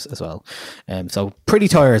nice vibes as well. So pretty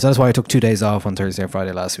tired. So that's why I took 2 days off on Thursday and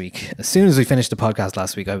Friday last week. As soon as we finished the podcast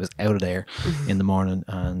last week, I was out of there in the morning,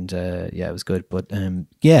 and it was good. But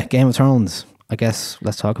Game of Thrones, I guess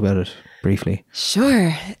let's talk about it briefly.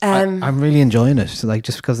 Sure. I'm really enjoying it. So, like,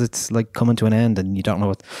 just because it's like coming to an end and you don't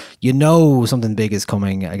know something big is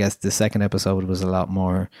coming. I guess the second episode was a lot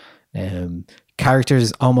more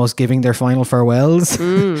characters almost giving their final farewells.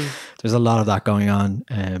 There's a lot of that going on.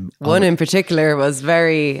 One in particular was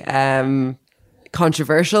very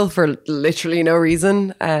controversial for literally no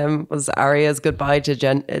reason. Was Arya's goodbye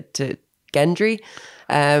to Gendry.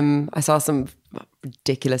 I saw some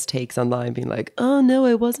ridiculous takes online being like, oh no,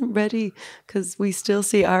 I wasn't ready, because we still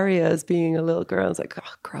see Arya as being a little girl. I was like,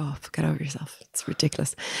 oh, grow up, get over yourself. It's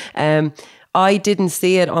ridiculous. I didn't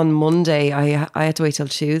see it on Monday. I had to wait till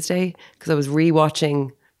Tuesday because I was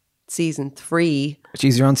rewatching season 3.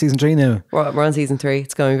 Jeez, you're on season 3 now. We're on season 3.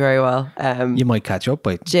 It's going very well. You might catch up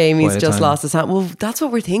by Jamie's just lost his hand. Well, that's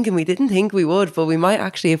what we're thinking. We didn't think we would, but we might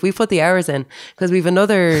actually, if we put the hours in, because we've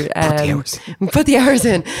another put the hours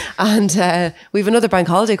in, and we've another bank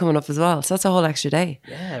holiday coming up as well. So that's a whole extra day.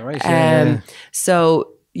 Yeah, right.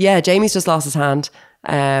 So Jamie's just lost his hand,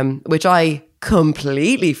 which I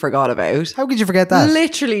completely forgot about. How could you forget that?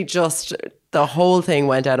 Literally just the whole thing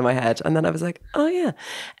went out of my head, and then I was like, oh yeah.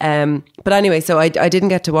 But anyway, so I didn't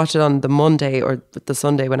get to watch it on the Monday or the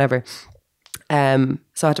Sunday, whenever. So I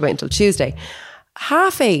had to wait until Tuesday.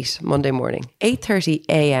 8:30 Monday morning, 8:30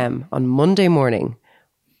 a.m. on Monday morning,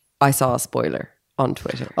 I saw a spoiler on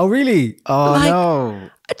Twitter. Oh really? Oh no.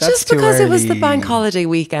 That's just because it was the bank holiday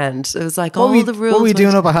weekend. It was like the rules. What were you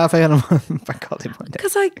doing up at 8:30 on bank holiday Monday?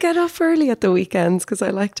 Because I get up early at the weekends because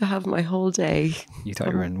I like to have my whole day. You thought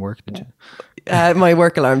you were in work, did you? My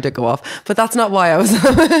work alarm did go off, but that's not why I was.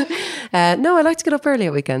 No, I like to get up early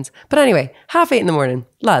at weekends. But anyway, 8:30 in the morning,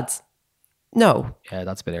 lads. No. Yeah,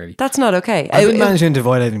 that's a bit early. That's not okay. I've been managing to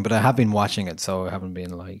avoid anything, but I have been watching it, so I haven't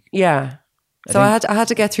been like... Yeah. So I had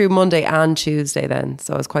to get through Monday and Tuesday then.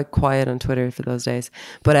 So I was quite quiet on Twitter for those days.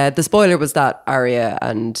 But the spoiler was that Arya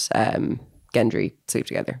and Gendry sleep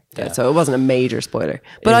together. Yeah. So it wasn't a major spoiler.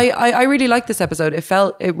 But I really liked this episode.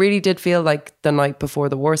 It really did feel like the night before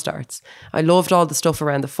the war starts. I loved all the stuff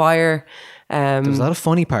around the fire. There was a lot of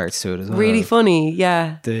funny parts to it as well. Really funny,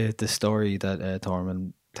 yeah. The story that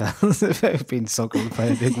Tormund tells about being suckled by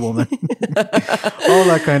a big woman. All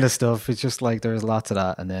that kind of stuff. It's just like there's lots of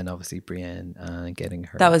that, and then obviously Brienne getting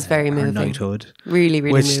her, that was very moving, knighthood, really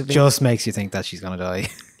which moving, just makes you think that she's gonna die.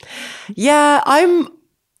 Yeah, I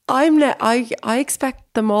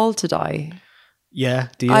expect them all to die. Yeah,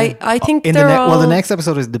 do you? I think in they're well, the all- next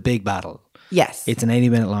episode is the big battle. Yes. It's an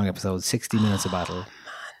 80-minute long episode, 60 minutes of battle.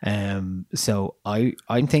 So I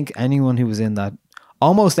think anyone who was in that,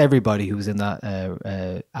 almost everybody who was in that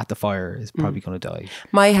at the fire is probably going to die.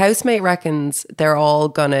 My housemate reckons they're all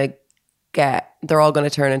gonna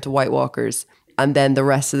turn into White Walkers, and then the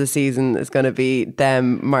rest of the season is going to be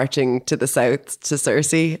them marching to the south to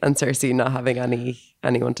Cersei, and Cersei not having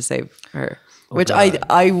anyone to save her. Which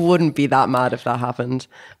I wouldn't be that mad if that happened,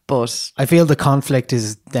 but I feel the conflict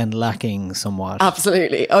is then lacking somewhat.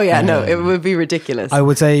 absolutely. Oh yeah, no, it would be ridiculous. I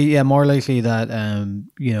would say, yeah, more likely that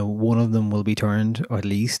one of them will be turned, or at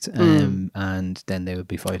least, and then they would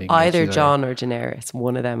be fighting Either each other. Jon or Daenerys,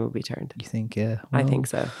 one of them will be turned. You think? Yeah, I think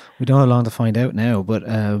so. We don't have long to find out now, but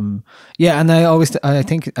yeah, and I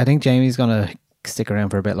think Jamie's gonna stick around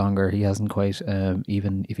for a bit longer. He hasn't quite,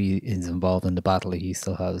 even if he is involved in the battle, he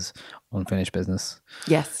still has unfinished business.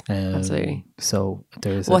 Yes, absolutely. So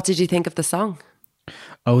there's What did you think of the song?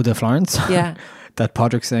 the Florence, Yeah. that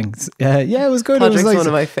Podrick sings. Yeah, it was good. Podrick's It was one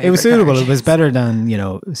of my It was favourite suitable. It characters. was better than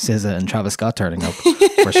SZA and Travis Scott turning up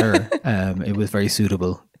for sure. It was very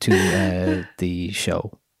suitable to the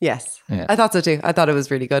show. Yes, Yeah. I thought so too. I thought it was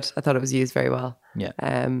really good. I thought it was used very well. Yeah.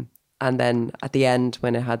 And then at the end,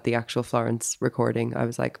 when it had the actual Florence recording, I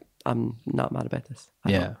was like, I'm not mad about this.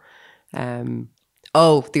 Yeah.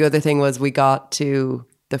 The other thing was we got to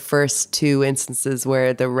the first two instances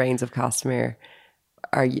where the Reigns of Castamere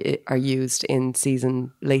are used in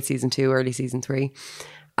late season 2, early season 3.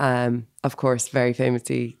 Of course, very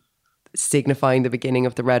famously signifying the beginning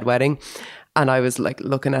of the Red Wedding. And I was like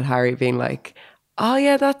looking at Harry being like, oh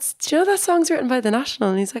yeah, do you know that song's written by The National?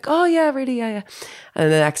 And he's like, oh yeah, really, yeah.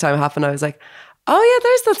 And the next time it happened, I was like, oh yeah,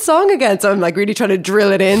 there's that song again. So I'm like really trying to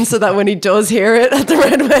drill it in so that when he does hear it at the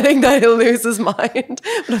Red Wedding that he'll lose his mind.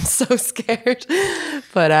 But I'm so scared.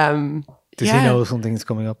 But Does he know something's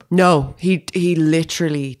coming up? No, he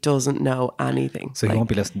literally doesn't know anything. So he won't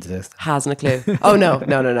be listening to this. Hasn't a clue. Oh no,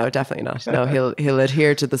 definitely not. No, he'll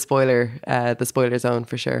adhere to the spoiler zone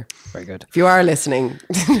for sure. Very good. If you are listening,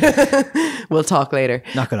 we'll talk later.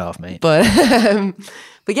 Knock it off, mate. But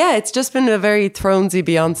yeah, it's just been a very Thronesy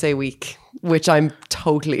Beyonce week, which I'm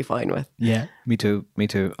totally fine with. Yeah, me too.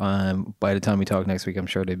 By the time we talk next week, I'm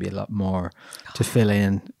sure there'll be a lot more to fill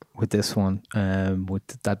in with this one,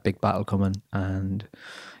 with that big battle coming. And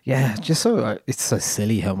yeah, just so it's so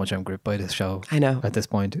silly how much I'm gripped by this show. I know. At this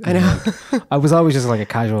point, I know. I was always just like a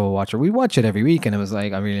casual watcher. We watch it every week, and it was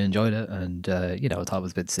like I really enjoyed it. And I thought it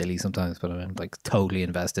was a bit silly sometimes, but I'm like totally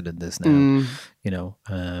invested in this now.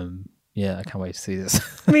 Yeah, I can't wait to see this.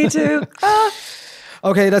 Me too.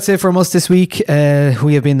 Okay, that's it from us this week.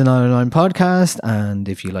 We have been the 909 Podcast, and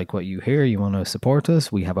if you like what you hear, you want to support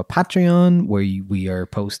us, we have a Patreon where we are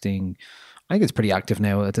posting. I think it's pretty active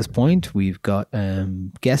now at this point. We've got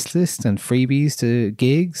guest lists and freebies to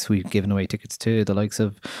gigs. We've given away tickets to the likes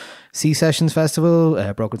of Sea Sessions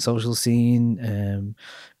Festival, Broken Social Scene.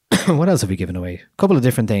 What else have we given away? A couple of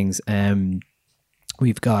different things.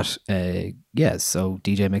 We've got, so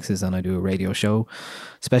DJ mixes, and I do a radio show,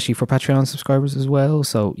 especially for Patreon subscribers as well.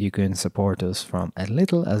 So you can support us from as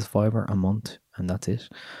little as $5 a month, and that's it.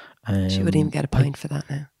 She wouldn't even get a pint for that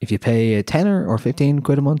now. If you pay a tenner or 15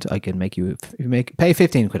 quid a month, I can make you, pay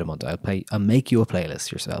 15 quid a month, I'll make you a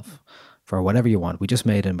playlist yourself for whatever you want. We just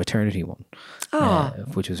made a maternity one,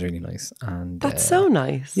 which was really nice. And that's so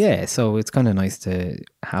nice. Yeah, so it's kind of nice to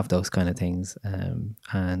have those kind of things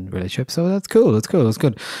and relationships. So that's cool. It's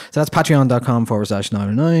good. So that's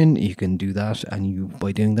patreon.com/909. You can do that, and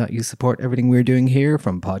by doing that, you support everything we're doing here,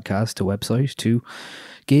 from podcast to website to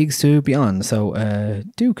gigs to beyond. So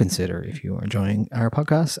do consider, if you are enjoying our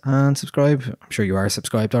podcast, and subscribe. I'm sure you are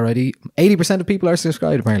subscribed already. 80% of people are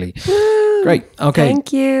subscribed, apparently. Great. Okay.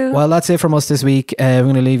 Thank you. Well, that's it from us this week. We're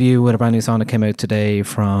going to leave you with a brand new song that came out today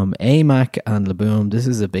from AMAC and Laboom. This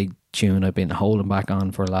is a big tune I've been holding back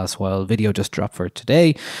on for the last while. Video just dropped for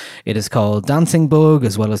today. It is called Dancing Bug.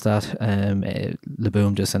 As well as that,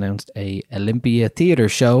 Laboom just announced a Olympia Theatre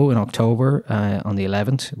show in October on the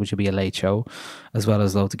 11th, which will be a late show, as well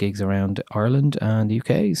as loads of gigs around Ireland and the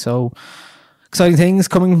UK. So exciting things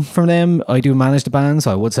coming from them. I do manage the band,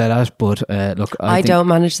 so I would say that. But look, I don't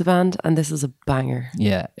manage the band, and this is a banger.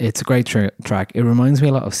 Yeah, it's a great track. It reminds me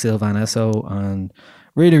a lot of Sylvan Esso, and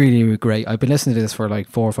really, really, really great. I've been listening to this for like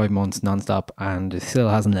 4 or 5 months nonstop, and it still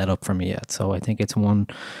hasn't let up for me yet. So I think it's one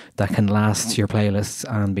that can last your playlists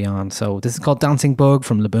and beyond. So this is called Dancing Bug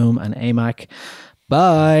from Laboom and AMAC.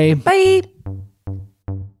 Bye. Bye.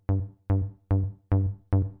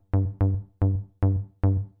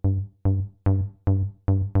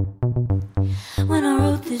 When I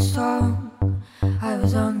wrote this song, I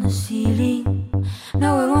was on the ceiling.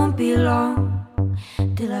 No, it won't be long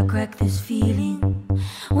till I crack this feeling.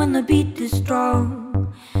 When the beat is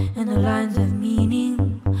strong and the lines have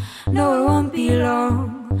meaning. No, it won't be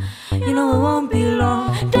long. You know it won't be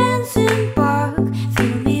long. Dancing park,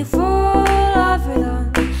 feel me fall of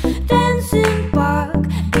rhythm. Dancing park,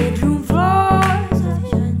 bedroom floors of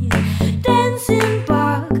vision. Dancing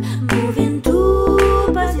park, moving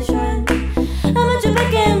to position. I'm at your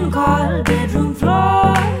beck and call, bedroom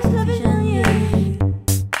floors of vision.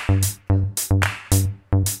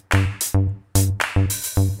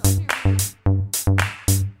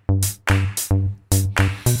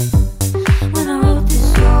 When I wrote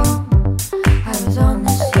this song, I was on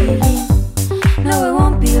the ceiling. No, it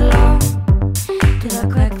won't be long till I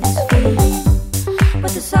crack this feeling.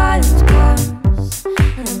 But the silence comes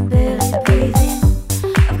and I'm barely breathing.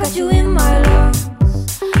 I've got you in my lungs.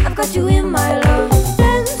 I've got you in my lungs.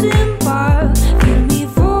 Dancing park, feel me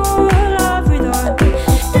full of rhythm.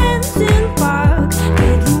 Dancing park,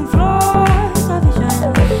 bedroom floors of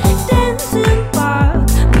vision. Dancing park,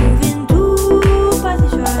 moving to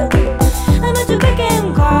position. I'm at your beck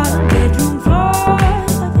and call, bedroom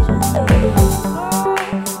floors of vision.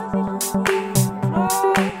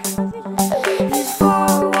 These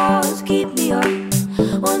four walls keep me up.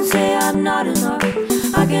 Won't say I'm not enough.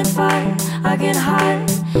 I can fight, I can hide.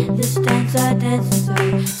 This dance I dance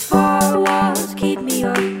inside. These four walls keep me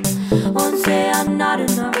up. Won't say I'm not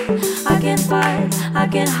enough. I can fight, I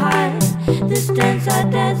can hide. This dance I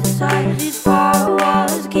dance inside. These four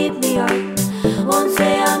walls keep me up. Won't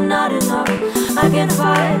say I'm not enough. I can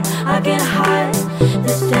fight, I can hide.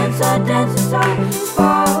 This dance I dance inside. These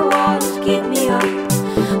four walls keep me up.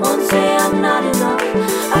 Won't say I'm not enough.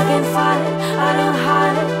 I can fight, I don't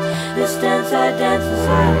hide. This dance I dance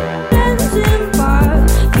inside. Dancing park,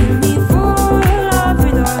 feel me full of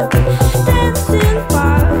rhythm. Dancing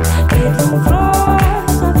park, bedroom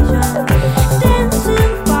floors of vision.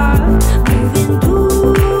 Dancing park, moving to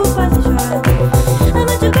position. I'm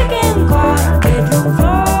at your beck and call, bedroom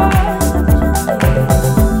floors of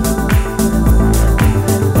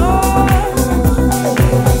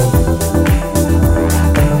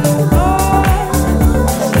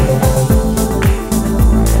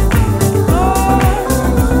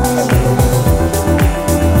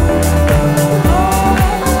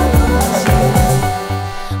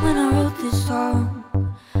When I wrote this song,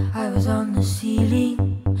 I was on the ceiling.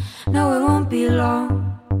 No, it won't be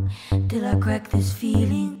long till I crack this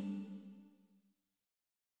feeling.